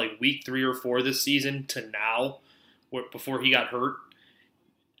taken from like week 3 or 4 this season to now, before he got hurt,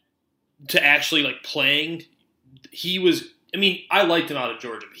 to actually like playing, he was. I mean, I liked him out of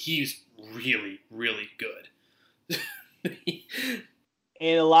Georgia, but he's really, really good.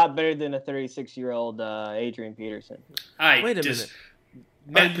 And a lot better than a 36-year-old Adrian Peterson. Wait a minute.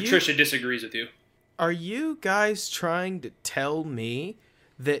 Matt Patricia disagrees with you. Are you guys trying to tell me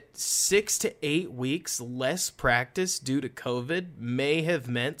that 6 to 8 weeks less practice due to COVID may have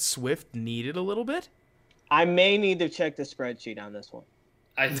meant Swift needed a little bit? I may need to check the spreadsheet on this one.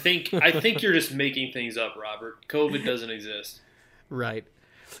 I think you're just making things up, Robert. COVID doesn't exist. Right.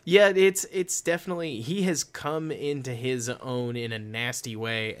 Yeah, it's definitely, he has come into his own in a nasty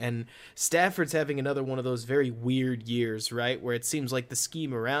way, and Stafford's having another one of those very weird years, right, where it seems like the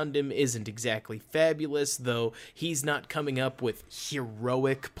scheme around him isn't exactly fabulous, though he's not coming up with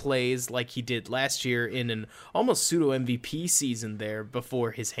heroic plays like he did last year in an almost pseudo MVP season there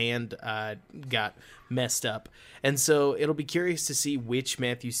before his hand got messed up. And so it'll be curious to see which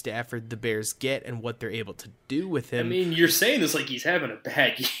Matthew Stafford the Bears get and what they're able to do with him. I mean, you're saying this like he's having a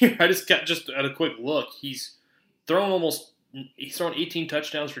bad year. I just got at a quick look. He's thrown 18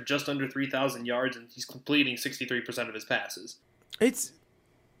 touchdowns for just under 3,000 yards, and he's completing 63% of his passes. It's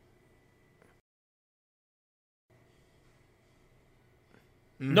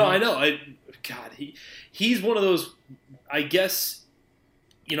No, I know. He's one of those, I guess,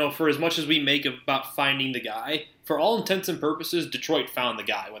 you know, for as much as we make about finding the guy, for all intents and purposes, Detroit found the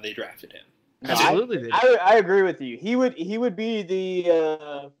guy when they drafted him. No, absolutely, I agree with you. He would be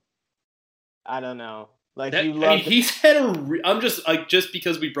the I don't know, like that, you love. I mean, he's had I'm just like, just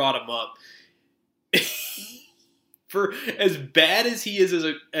because we brought him up, for as bad as he is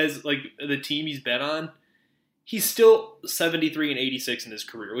as like the team he's been on, he's still 73 and 86 in his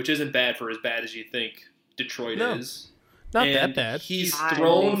career, which isn't bad for as bad as you think Detroit is. Not that bad. He's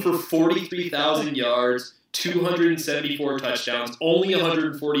thrown for 43,000 yards, 274 touchdowns, only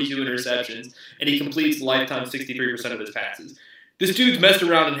 142 interceptions, and he completes lifetime 63% of his passes. This dude's messed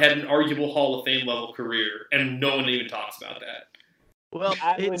around and had an arguable Hall of Fame level career, and no one even talks about that. Well,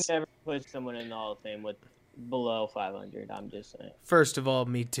 I would never put someone in the Hall of Fame with below 500. I'm just saying. First of all,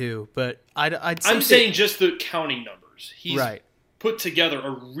 me too. But I'm saying just the counting numbers. He's right. Put together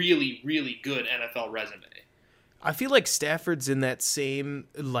a really, really good NFL resume. I feel like Stafford's in that same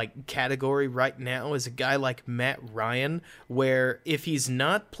category right now as a guy like Matt Ryan, where if he's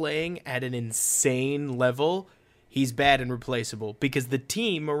not playing at an insane level, he's bad and replaceable because the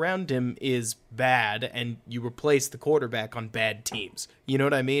team around him is bad, and you replace the quarterback on bad teams. You know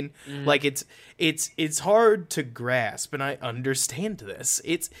what I mean? Like it's hard to grasp, and I understand this.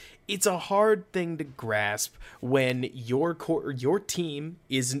 It's a hard thing to grasp when your team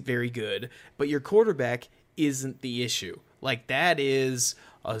isn't very good, but your quarterback isn't the issue. Like, that is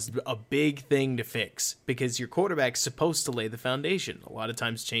a big thing to fix because your quarterback's supposed to lay the foundation. A lot of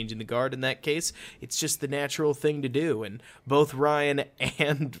times changing the guard in that case, it's just the natural thing to do. And both Ryan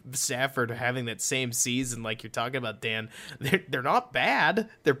and Stafford are having that same season like you're talking about, Dan. They're not bad.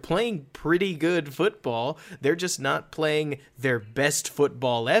 They're playing pretty good football. They're just not playing their best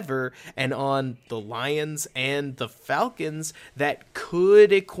football ever. And on the Lions and the Falcons, that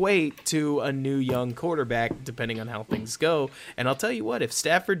could equate to a new young quarterback depending on how things go. And I'll tell you what, if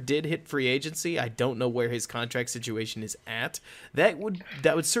Stafford did hit free agency, I don't know where his contract situation is at. That would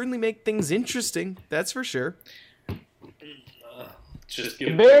certainly make things interesting. That's for sure. The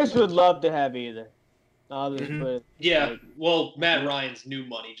Bears would love to have either. Yeah, well, Matt Ryan's new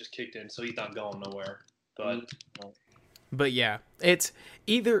money just kicked in, so he's not going nowhere. But yeah, it's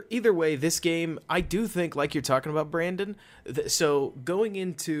either way, this game, I do think, like you're talking about, Brandon, so going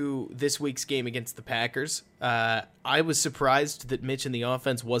into this week's game against the Packers, I was surprised that Mitch in the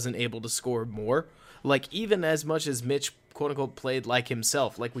offense wasn't able to score more. Like, even as much as Mitch, quote-unquote, played like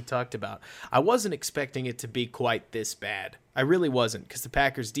himself, like we talked about, I wasn't expecting it to be quite this bad. I really wasn't, because the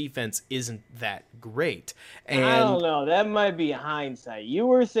Packers' defense isn't that great. And I don't know. That might be hindsight. You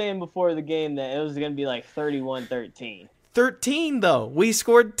were saying before the game that it was going to be like 31-13. 13, though. We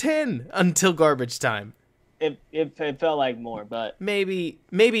scored 10 until garbage time. It felt like more, but maybe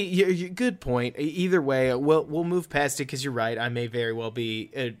you're good point. Either way, we'll move past it because you're right. I may very well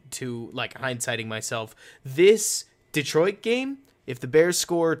be too hindsighting myself. This Detroit game, if the Bears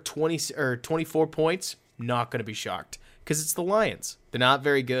score 20 or 24 points, not going to be shocked because it's the Lions. They're not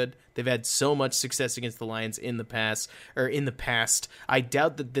very good. They've had so much success against the Lions in the past. I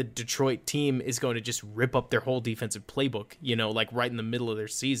doubt that the Detroit team is going to just rip up their whole defensive playbook, right in the middle of their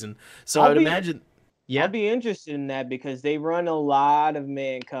season. So I would imagine. Yeah, I'd be interested in that because they run a lot of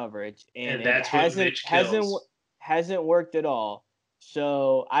man coverage, and that's it hasn't worked at all.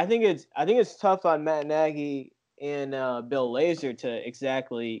 So I think it's tough on Matt Nagy and Bill Lazor to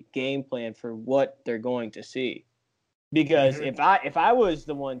exactly game plan for what they're going to see. Because if I was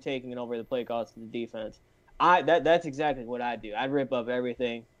the one taking over the play calls to the defense, that's exactly what I'd do. I'd rip up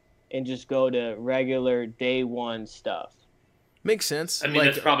everything and just go to regular day one stuff. Makes sense. I mean,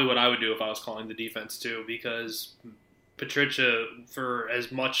 that's probably what I would do if I was calling the defense too, because Patricia, for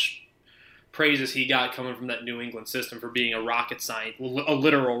as much praise as he got coming from that New England system for being a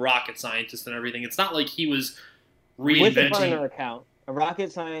literal rocket scientist and everything, it's not like he was reinventing. With a burner account. A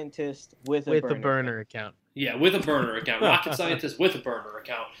rocket scientist with a burner account. Yeah, with a burner account. Rocket scientist with a burner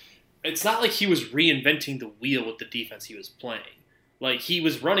account. It's not like he was reinventing the wheel with the defense he was playing. Like, he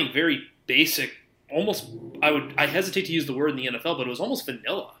was running very basic, almost, I hesitate to use the word in the NFL, but it was almost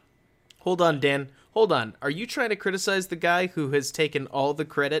vanilla. Hold on, Dan. Hold on. Are you trying to criticize the guy who has taken all the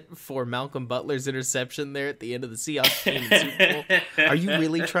credit for Malcolm Butler's interception there at the end of the Seahawks game in the Super Bowl? Are you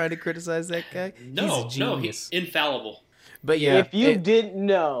really trying to criticize that guy? No, he's infallible. But yeah, if you didn't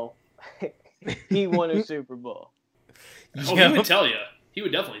know, he won a Super Bowl. Oh, he would tell you. He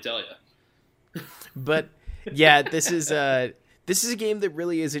would definitely tell you. But yeah, this is a game that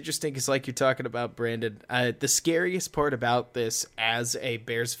really is interesting because, like you're talking about, Brandon, the scariest part about this as a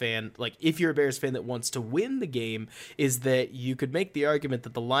Bears fan, like if you're a Bears fan that wants to win the game, is that you could make the argument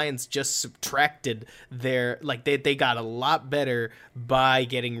that the Lions just subtracted their, they got a lot better by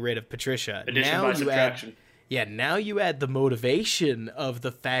getting rid of Patricia. Addition by subtraction. Now you add the motivation of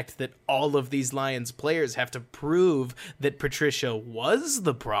the fact that all of these Lions players have to prove that Patricia was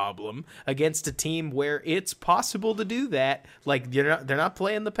the problem against a team where it's possible to do that. Like, they're not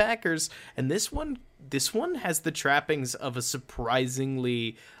playing the Packers, and this one has the trappings of a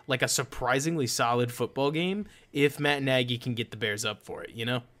surprisingly solid football game if Matt Nagy can get the Bears up for it,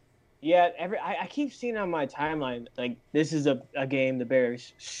 Yeah, I keep seeing on my timeline, like, this is a game the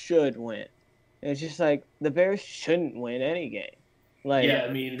Bears should win. And it's just like the Bears shouldn't win any game. Like, Yeah,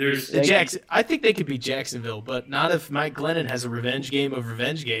 I mean, there's I think they could beat Jacksonville, but not if Mike Glennon has a revenge game of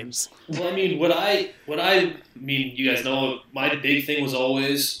revenge games. Well, I mean, you guys know, my big thing was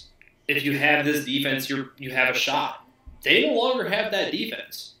always, if you have this defense, you have a shot. They no longer have that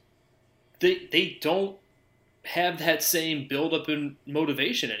defense. They don't have that same build-up and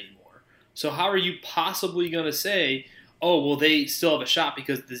motivation anymore. So how are you possibly going to say, oh, well, they still have a shot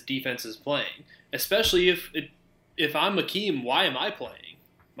because this defense is playing? Especially if I'm Akeem, why am I playing?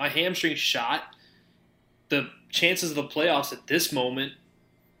 My hamstring's shot. The chances of the playoffs at this moment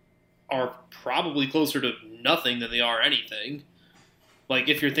are probably closer to nothing than they are anything. Like,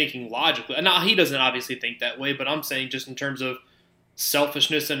 if you're thinking logically. Now, he doesn't obviously think that way, but I'm saying just in terms of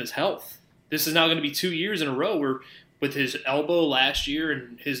selfishness and his health. This is now going to be 2 years in a row where, with his elbow last year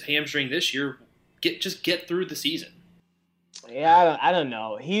and his hamstring this year, just get through the season. Yeah, I don't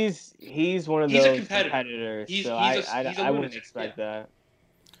know. He's one of He's a those competitor. competitors, He's so a I wouldn't lunatic, expect that.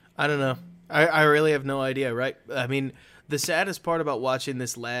 I don't know. I really have no idea, right? I mean, the saddest part about watching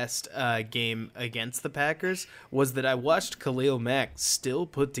this last game against the Packers was that I watched Khalil Mack still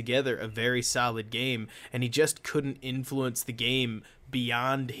put together a very solid game, and he just couldn't influence the game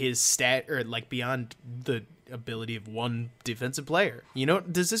beyond his stat, or like beyond the ability of one defensive player. You know,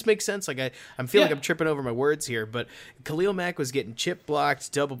 does this make sense? Like I'm feeling like I'm tripping over my words here, but Khalil Mack was getting chip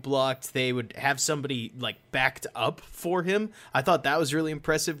blocked, double blocked. They would have somebody like backed up for him. I thought that was really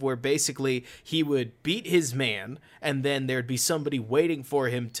impressive, where basically he would beat his man and then there'd be somebody waiting for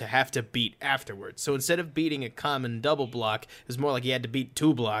him to have to beat afterwards. So instead of beating a common double block, it was more like he had to beat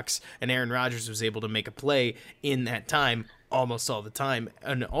 2 blocks, and Aaron Rodgers was able to make a play in that time almost all the time.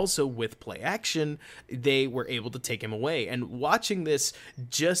 And also with play action, they were able to take him away. And watching this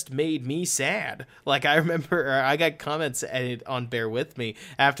just made me sad. Like, I remember I got comments on Bear With Me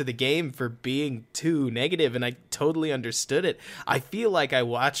after the game for being too negative, and I totally understood it. I feel like I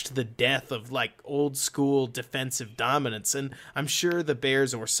watched the death of like old school defensive dominance, and I'm sure the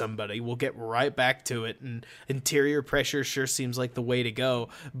Bears or somebody will get right back to it, and interior pressure sure seems like the way to go.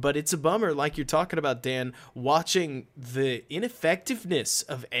 But it's a bummer, like you're talking about, Dan, watching the ineffectiveness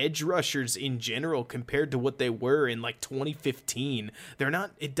of edge rushers in general compared to what they were in like 2015.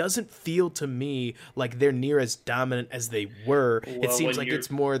 It doesn't feel to me like they're near as dominant as they were. Well, it seems like it's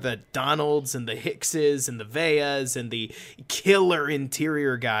more the Donalds and the Hickses and the Veas and the killer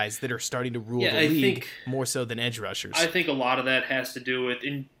interior guys that are starting to rule the league more so than edge rushers. I think a lot of that has to do with,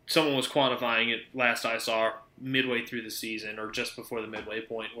 and someone was quantifying it last I saw midway through the season or just before the midway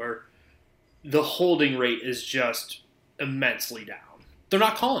point, where the holding rate is just immensely down. They're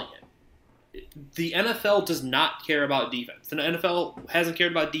not calling it. The NFL does not care about defense. The NFL hasn't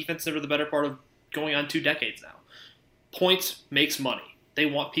cared about defense for the better part of going on 2 decades now. Points makes money. They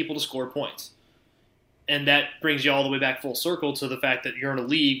want people to score points. And that brings you all the way back full circle to the fact that you're in a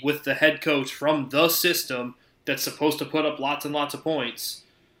league with the head coach from the system that's supposed to put up lots and lots of points,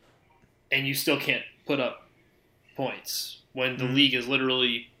 and you still can't put up points when the league is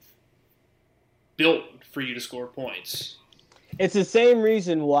literally built for you to score points. It's the same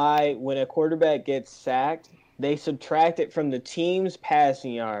reason why when a quarterback gets sacked, they subtract it from the team's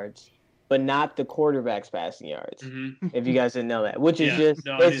passing yards, but not the quarterback's passing yards. Mm-hmm. If you guys didn't know that, which is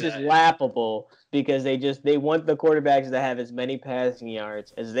just laughable, because they want the quarterbacks to have as many passing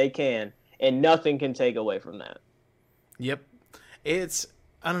yards as they can, and nothing can take away from that. Yep.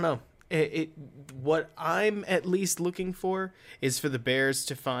 I don't know. What I'm at least looking for is for the Bears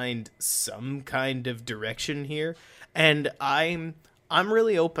to find some kind of direction here, and I'm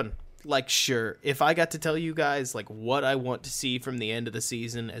really open. Like, sure, if I got to tell you guys like what I want to see from the end of the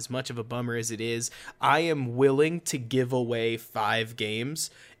season, as much of a bummer as it is, I am willing to give away 5 games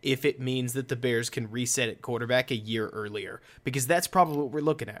if it means that the Bears can reset at quarterback a year earlier, because that's probably what we're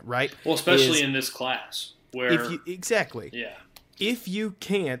looking at, right? Well, especially in this class where exactly. Yeah. If you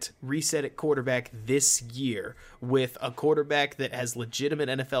can't reset at quarterback this year with a quarterback that has legitimate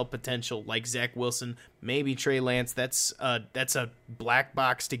NFL potential like Zach Wilson, maybe Trey Lance, that's a black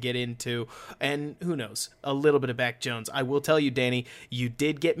box to get into, and who knows, a little bit of Mac Jones. I will tell you, Danny, you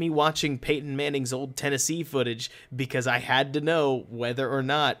did get me watching Peyton Manning's old Tennessee footage, because I had to know whether or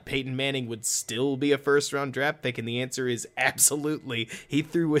not Peyton Manning would still be a first-round draft pick, and the answer is absolutely. He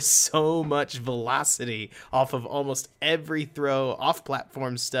threw with so much velocity off of almost every throw,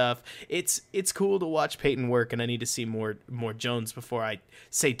 off-platform stuff. It's cool to watch Peyton work, and I need to see more Jones before I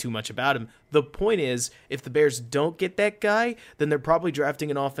say too much about him. The point is, if the Bears don't get that guy, then they're probably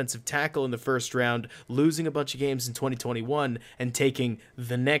drafting an offensive tackle in the first round, losing a bunch of games in 2021, and taking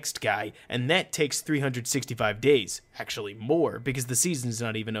the next guy. And that takes 365 days, actually more, because the season's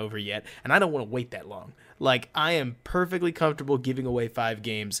not even over yet, and I don't want to wait that long. Like, I am perfectly comfortable giving away 5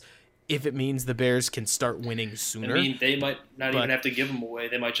 games if it means the Bears can start winning sooner. I mean, they might not even have to give them away.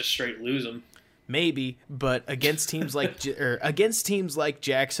 They might just straight lose them. Maybe, but against teams like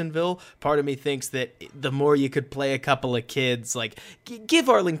Jacksonville, part of me thinks that the more you could play a couple of kids, like give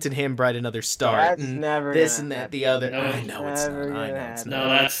Arlington Hambright another start, That's never this gonna and that, happen. the other. No, I know it's not. I know it's No,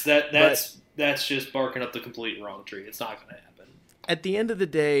 not. that's just barking up the complete wrong tree. It's not going to happen. At the end of the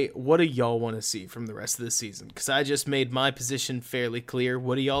day, what do y'all want to see from the rest of the season? Because I just made my position fairly clear.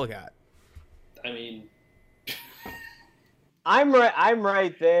 What do y'all got? I mean, I'm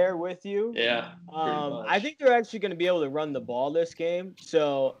right there with you. yeah. I think they're actually going to be able to run the ball this game,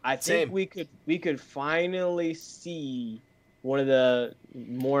 so I think Same. we could finally see one of the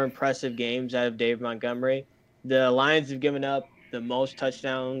more impressive games out of Dave Montgomery. The Lions have given up the most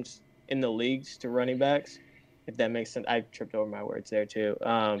touchdowns in the leagues to running backs, if that makes sense. I tripped over my words there too.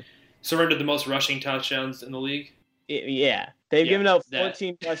 Surrendered the most rushing touchdowns in the league. They've given up that.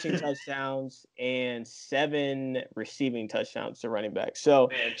 14 rushing touchdowns and 7 receiving touchdowns to running backs. So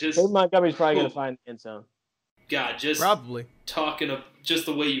Man, just Dave Montgomery's probably going to find the end zone. God, just Probably. talking of just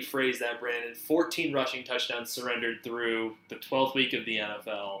the way you phrase that, Brandon. 14 rushing touchdowns surrendered through the 12th week of the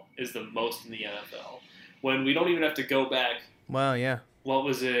NFL is the most in the NFL. When we don't even have to go back. Wow, yeah. What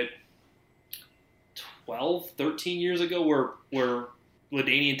was it? 12, 13 years ago, where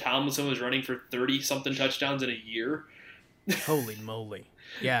LaDainian Tomlinson was running for 30-something touchdowns in a year. Holy moly.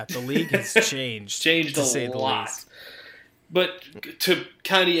 Yeah, the league has changed. Changed to a say the lot. least. But to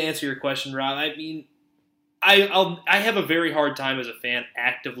kind of answer your question, Rob, I mean, I have a very hard time as a fan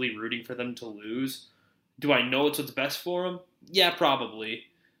actively rooting for them to lose. Do I know it's what's best for them? Yeah, probably.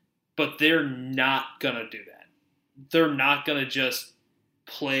 But they're not going to do that. They're not going to just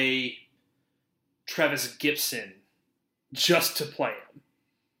play Travis Gibson just to play him.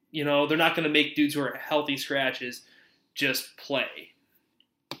 You know, they're not going to make dudes who are healthy scratches just play.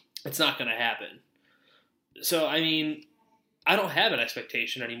 It's not going to happen. So, I mean, I don't have an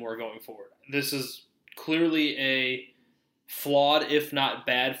expectation anymore going forward. This is clearly a flawed, if not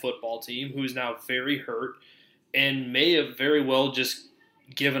bad, football team who's now very hurt and may have very well just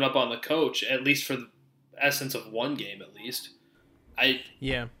given up on the coach, at least for the essence of one game at least. I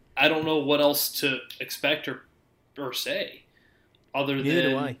don't know what else to expect or say other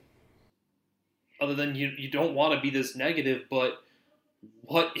than you don't want to be this negative, but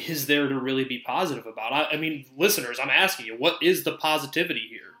what is there to really be positive about? I mean, listeners, I'm asking you, what is the positivity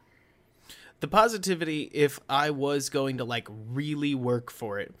here? The positivity, if I was going to really work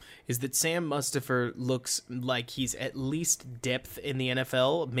for it, is that Sam Mustipher looks like he's at least depth in the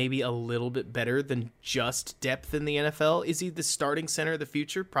NFL, maybe a little bit better than just depth in the NFL. Is he the starting center of the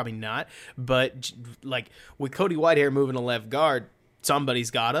future? Probably not. But with Cody Whitehair moving to left guard, somebody's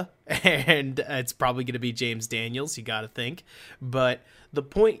gotta, and it's probably going to be James Daniels, you gotta think. But the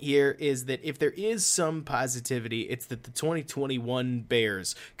point here is that if there is some positivity, it's that the 2021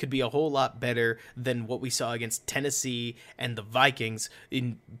 Bears could be a whole lot better than what we saw against Tennessee and the Vikings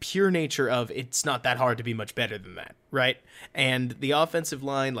in pure nature of it's not that hard to be much better than that, right? And the offensive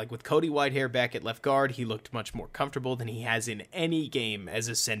line, with Cody Whitehair back at left guard, he looked much more comfortable than he has in any game as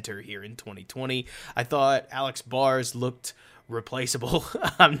a center here in 2020. I thought Alex Bars looked replaceable.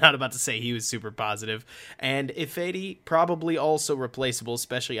 I'm not about to say he was super positive. And Ifedi probably also replaceable,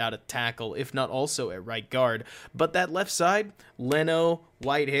 especially out of tackle, if not also at right guard. But that left side, Leno,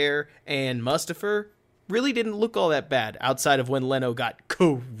 Whitehair, and Mustipher really didn't look all that bad outside of when Leno got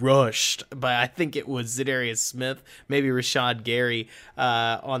crushed by, I think it was Za'Darius Smith, maybe Rashad Gary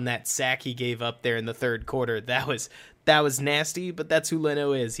on that sack he gave up there in the third quarter. That was nasty, but that's who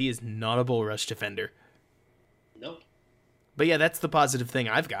Leno is. He is not a bull rush defender. Nope. But yeah, that's the positive thing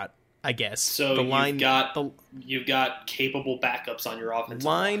I've got, I guess. So you've got capable backups on your offensive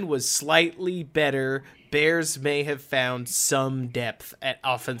line. Was slightly better. Bears may have found some depth at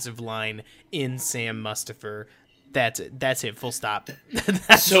offensive line in Sam Mustipher. That's it. Full stop.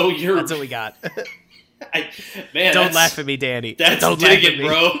 That's what we got. Don't laugh at me, Danny. That's digging,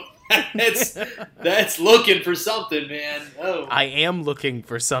 bro. That's looking for something, man. Oh, I am looking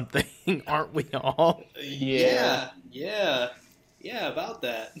for something, aren't we all? Yeah, about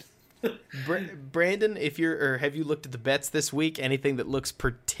that. Brandon, have you looked at the bets this week? Anything that looks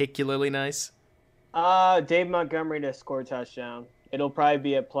particularly nice? Dave Montgomery to score a touchdown. It'll probably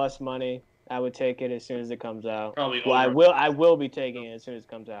be at plus money. I would take it as soon as it comes out. Probably Well, over. I will be taking it as soon as it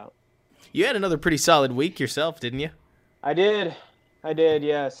comes out. You had another pretty solid week yourself, didn't you? I did,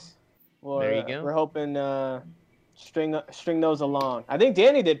 yes. Well, There you go. We're hoping string those along. I think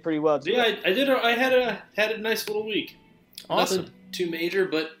Danny did pretty well too. Yeah, I did. I had a nice little week. Awesome. Nothing too major,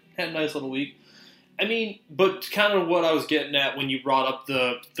 but had a nice little week. I mean, but kind of what I was getting at when you brought up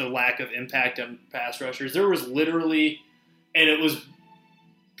the lack of impact on pass rushers, there was literally, and it was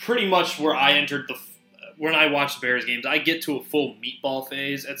pretty much where I entered when I watch the Bears games, I get to a full meatball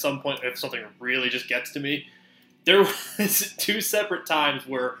phase at some point if something really just gets to me. There was 2 separate times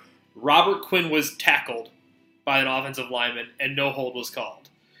where Robert Quinn was tackled by an offensive lineman and no hold was called.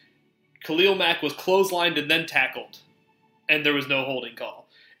 Khalil Mack was clotheslined and then tackled, and there was no holding call.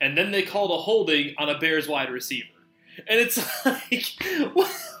 And then they called a holding on a Bears wide receiver. And it's like,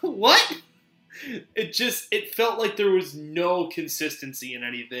 what? It felt like there was no consistency in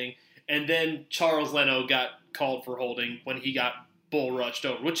anything. And then Charles Leno got called for holding when he got bull rushed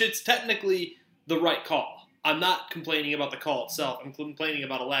over, which it's technically the right call. I'm not complaining about the call itself. I'm complaining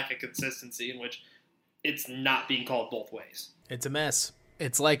about a lack of consistency in which it's not being called both ways. It's a mess.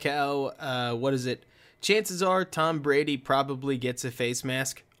 It's like how, what is it? Chances are Tom Brady probably gets a face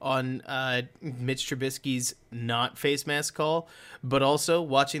mask on Mitch Trubisky's not face mask call, but also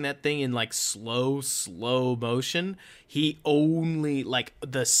watching that thing in like slow motion, he only, like,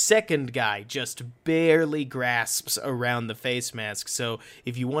 the second guy just barely grasps around the face mask. So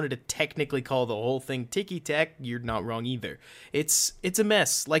if you wanted to technically call the whole thing ticky-tack, you're not wrong either. It's a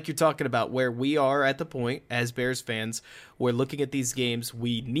mess, like you're talking about, where we are at the point as Bears fans, we're looking at these games,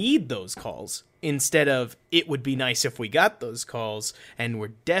 we need those calls instead of it would be nice if we got those calls, and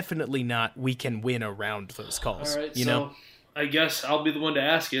we're definitely not we can win around those calls. All right, you know? I guess I'll be the one to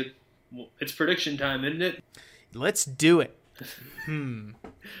ask it. It's prediction time, isn't it? Let's do it. Brandon,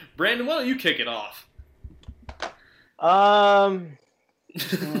 why don't you kick it off? I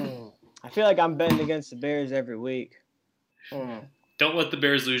feel like I'm betting against the Bears every week. Don't let the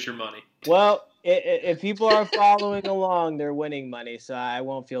Bears lose your money. Well, if people are following along, they're winning money, so I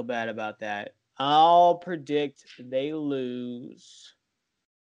won't feel bad about that. I'll predict they lose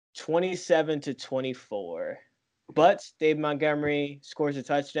 27-24. But Dave Montgomery scores a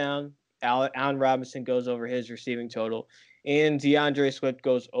touchdown. Allen Robinson goes over his receiving total. And DeAndre Swift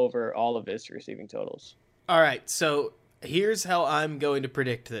goes over all of his receiving totals. All right, so here's how I'm going to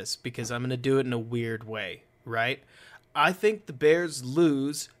predict this, because I'm going to do it in a weird way, right? I think the Bears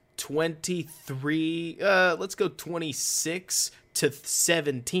lose 23, let's go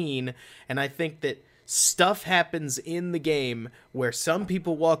 26-17, and I think that stuff happens in the game where some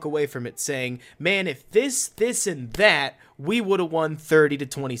people walk away from it saying, man, if this, and that, we would have won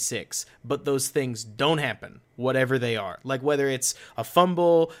 30-26. But those things don't happen, whatever they are. Like whether it's a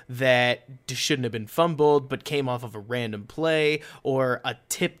fumble that shouldn't have been fumbled but came off of a random play, or a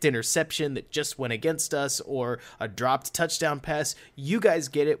tipped interception that just went against us, or a dropped touchdown pass. You guys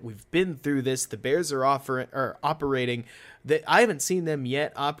get it. We've been through this. The Bears are operating. I haven't seen them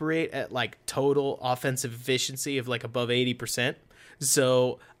yet operate at like total offensive efficiency of like above 80%.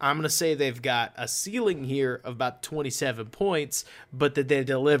 So I'm going to say they've got a ceiling here of about 27 points, but that they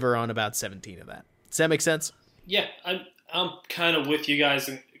deliver on about 17 of that. Does that make sense? Yeah, I'm kind of with you guys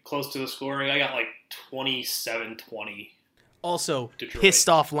close to the scoring. I got like 27-20. Also, Detroit. pissed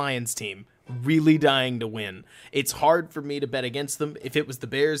off Lions team. Really dying to win. It's hard for me to bet against them. If it was the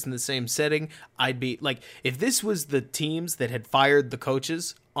Bears in the same setting, I'd be like, if this was the teams that had fired the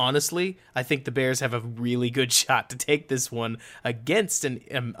coaches, honestly, I think the Bears have a really good shot to take this one against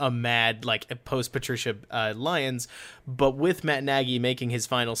a mad, like, post-Patricia Lions. But with Matt Nagy making his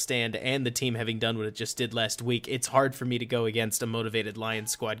final stand and the team having done what it just did last week, it's hard for me to go against a motivated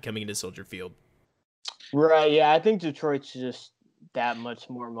Lions squad coming into Soldier Field. Right, yeah, I think Detroit's just that much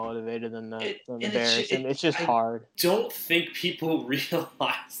more motivated than the Bears, and it's just hard. Don't think people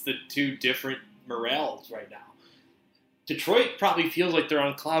realize the two different morales right now. Detroit probably feels like they're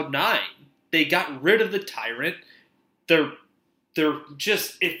on cloud 9. They got rid of the tyrant. They're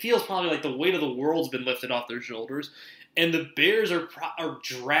just, it feels probably like the weight of the world's been lifted off their shoulders, and the Bears are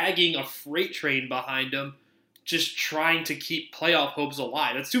dragging a freight train behind them, just trying to keep playoff hopes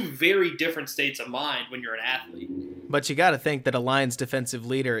alive. That's two very different states of mind when you're an athlete. But you got to think that a Lions defensive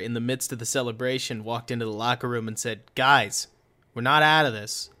leader in the midst of the celebration walked into the locker room and said, guys, we're not out of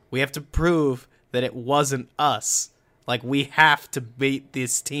this. We have to prove that it wasn't us. Like, we have to beat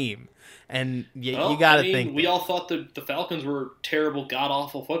this team. And you got to think. We all thought the Falcons were a terrible,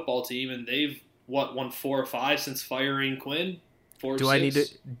 god-awful football team, and they've, won 4 or 5 since firing Quinn? Do I need to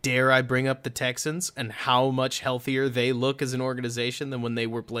dare I bring up the Texans and how much healthier they look as an organization than when they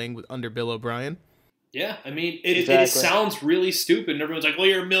were playing under Bill O'Brien? Yeah, I mean, it sounds really stupid, and everyone's like, well,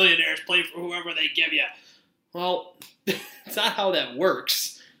 you're millionaires, play for whoever they give you. Well, it's not how that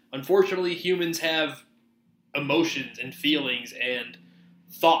works. Unfortunately, humans have emotions and feelings and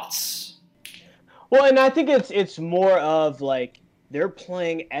thoughts. Well, and I think it's more of like they're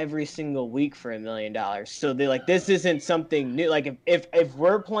playing every single week for $1 million. So they're like, this isn't something new. Like if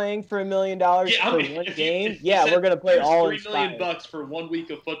we're playing for $1 million for one game, we're gonna play all $3 million for 1 week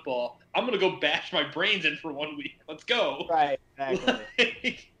of football. I'm gonna go bash my brains in for 1 week. Let's go. Right,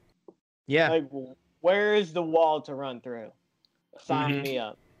 exactly. Yeah. Like, where is the wall to run through? Sign me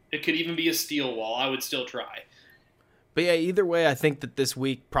up. It could even be a steel wall. I would still try. But yeah, either way, I think that this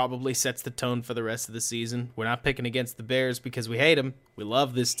week probably sets the tone for the rest of the season. We're not picking against the Bears because we hate them. We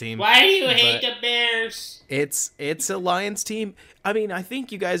love this team. Why do you hate the Bears? It's a Lions team. I mean, I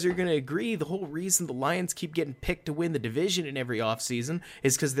think you guys are going to agree the whole reason the Lions keep getting picked to win the division in every offseason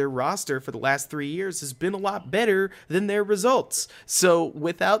is because their roster for the last 3 years has been a lot better than their results. So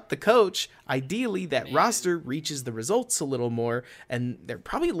without the coach, ideally that roster reaches the results a little more, and they're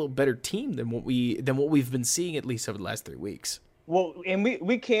probably a little better team than what we've been seeing at least over the last 3 weeks. Well, and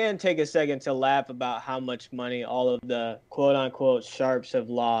we can take a second to laugh about how much money all of the quote-unquote sharps have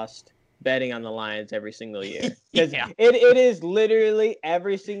lost betting on the Lions every single year. Because it is literally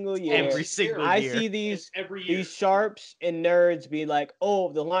every single year. Every single I year. see these sharps and nerds be like,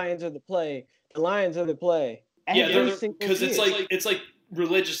 oh, the Lions are the play. The Lions are the play. Because it's like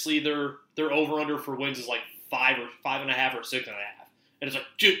religiously their over-under for wins is like 5 or 5.5 or 6.5. And it's like,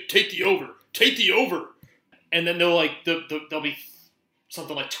 dude, take the over. And then they'll be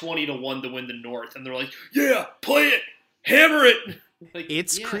something like 20-1 to win the North, and they're like, yeah, play it, hammer it. Like,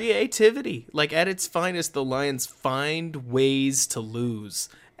 it's creativity. Like at its finest, the Lions find ways to lose,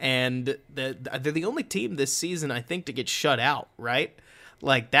 and they're the only team this season, I think, to get shut out. Right?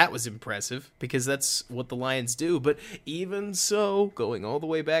 Like that was impressive because that's what the Lions do. But even so, going all the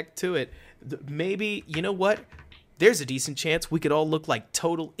way back to it, maybe you know what? There's a decent chance we could all look like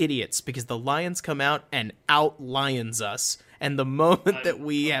total idiots because the Lions come out and out-Lions us. And the moment that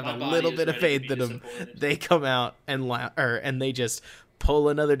we have a little bit of faith in them, they come out and they just pull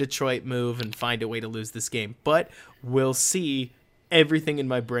another Detroit move and find a way to lose this game. But we'll see. Everything in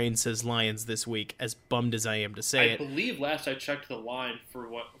my brain says Lions this week, as bummed as I am to say it. I believe last I checked the line for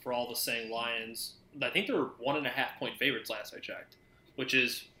all the saying Lions, I think they were 1.5-point favorites last I checked, which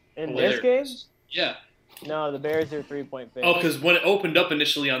is in hilarious. This game? Yeah. No, the Bears are 3-point favorites. Oh, because when it opened up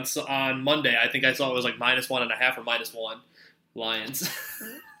initially on Monday, I think I saw it was like -1.5 or -1 Lions.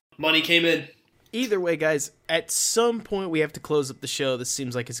 Money came in. Either way, guys, at some point we have to close up the show. This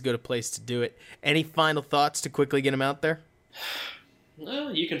seems like it's a good place to do it. Any final thoughts to quickly get them out there?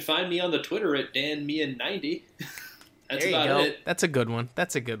 Well, you can find me on the Twitter at DanMean90. That's there you about go. it. That's a good one.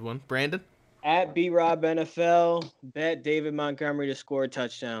 Brandon? At BRobNFL, bet David Montgomery to score a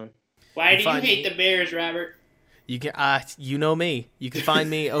touchdown. Why do you hate the Bears, Robert? You can, you know me. You can find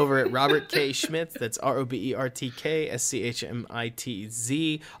me over at Robert K. Schmitz. That's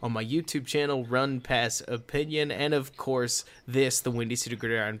RobertKSchmitz on my YouTube channel, Run Pass Opinion, and of course, the Windy City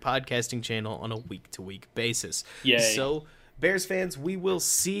Gridiron podcasting channel on a week-to-week basis. Yay. So, Bears fans, we will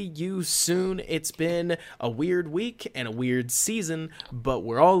see you soon. It's been a weird week and a weird season, but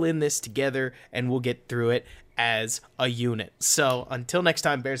we're all in this together, and we'll get through it as a unit. So, until next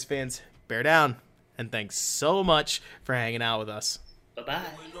time, Bears fans, bear down. And thanks so much for hanging out with us. Bye-bye.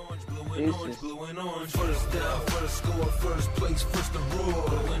 Blue and orange. First down, first score, first place, first to roar.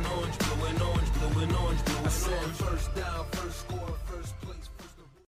 Blue and orange, blue and orange, blue and orange, blue and orange. First down, first score, first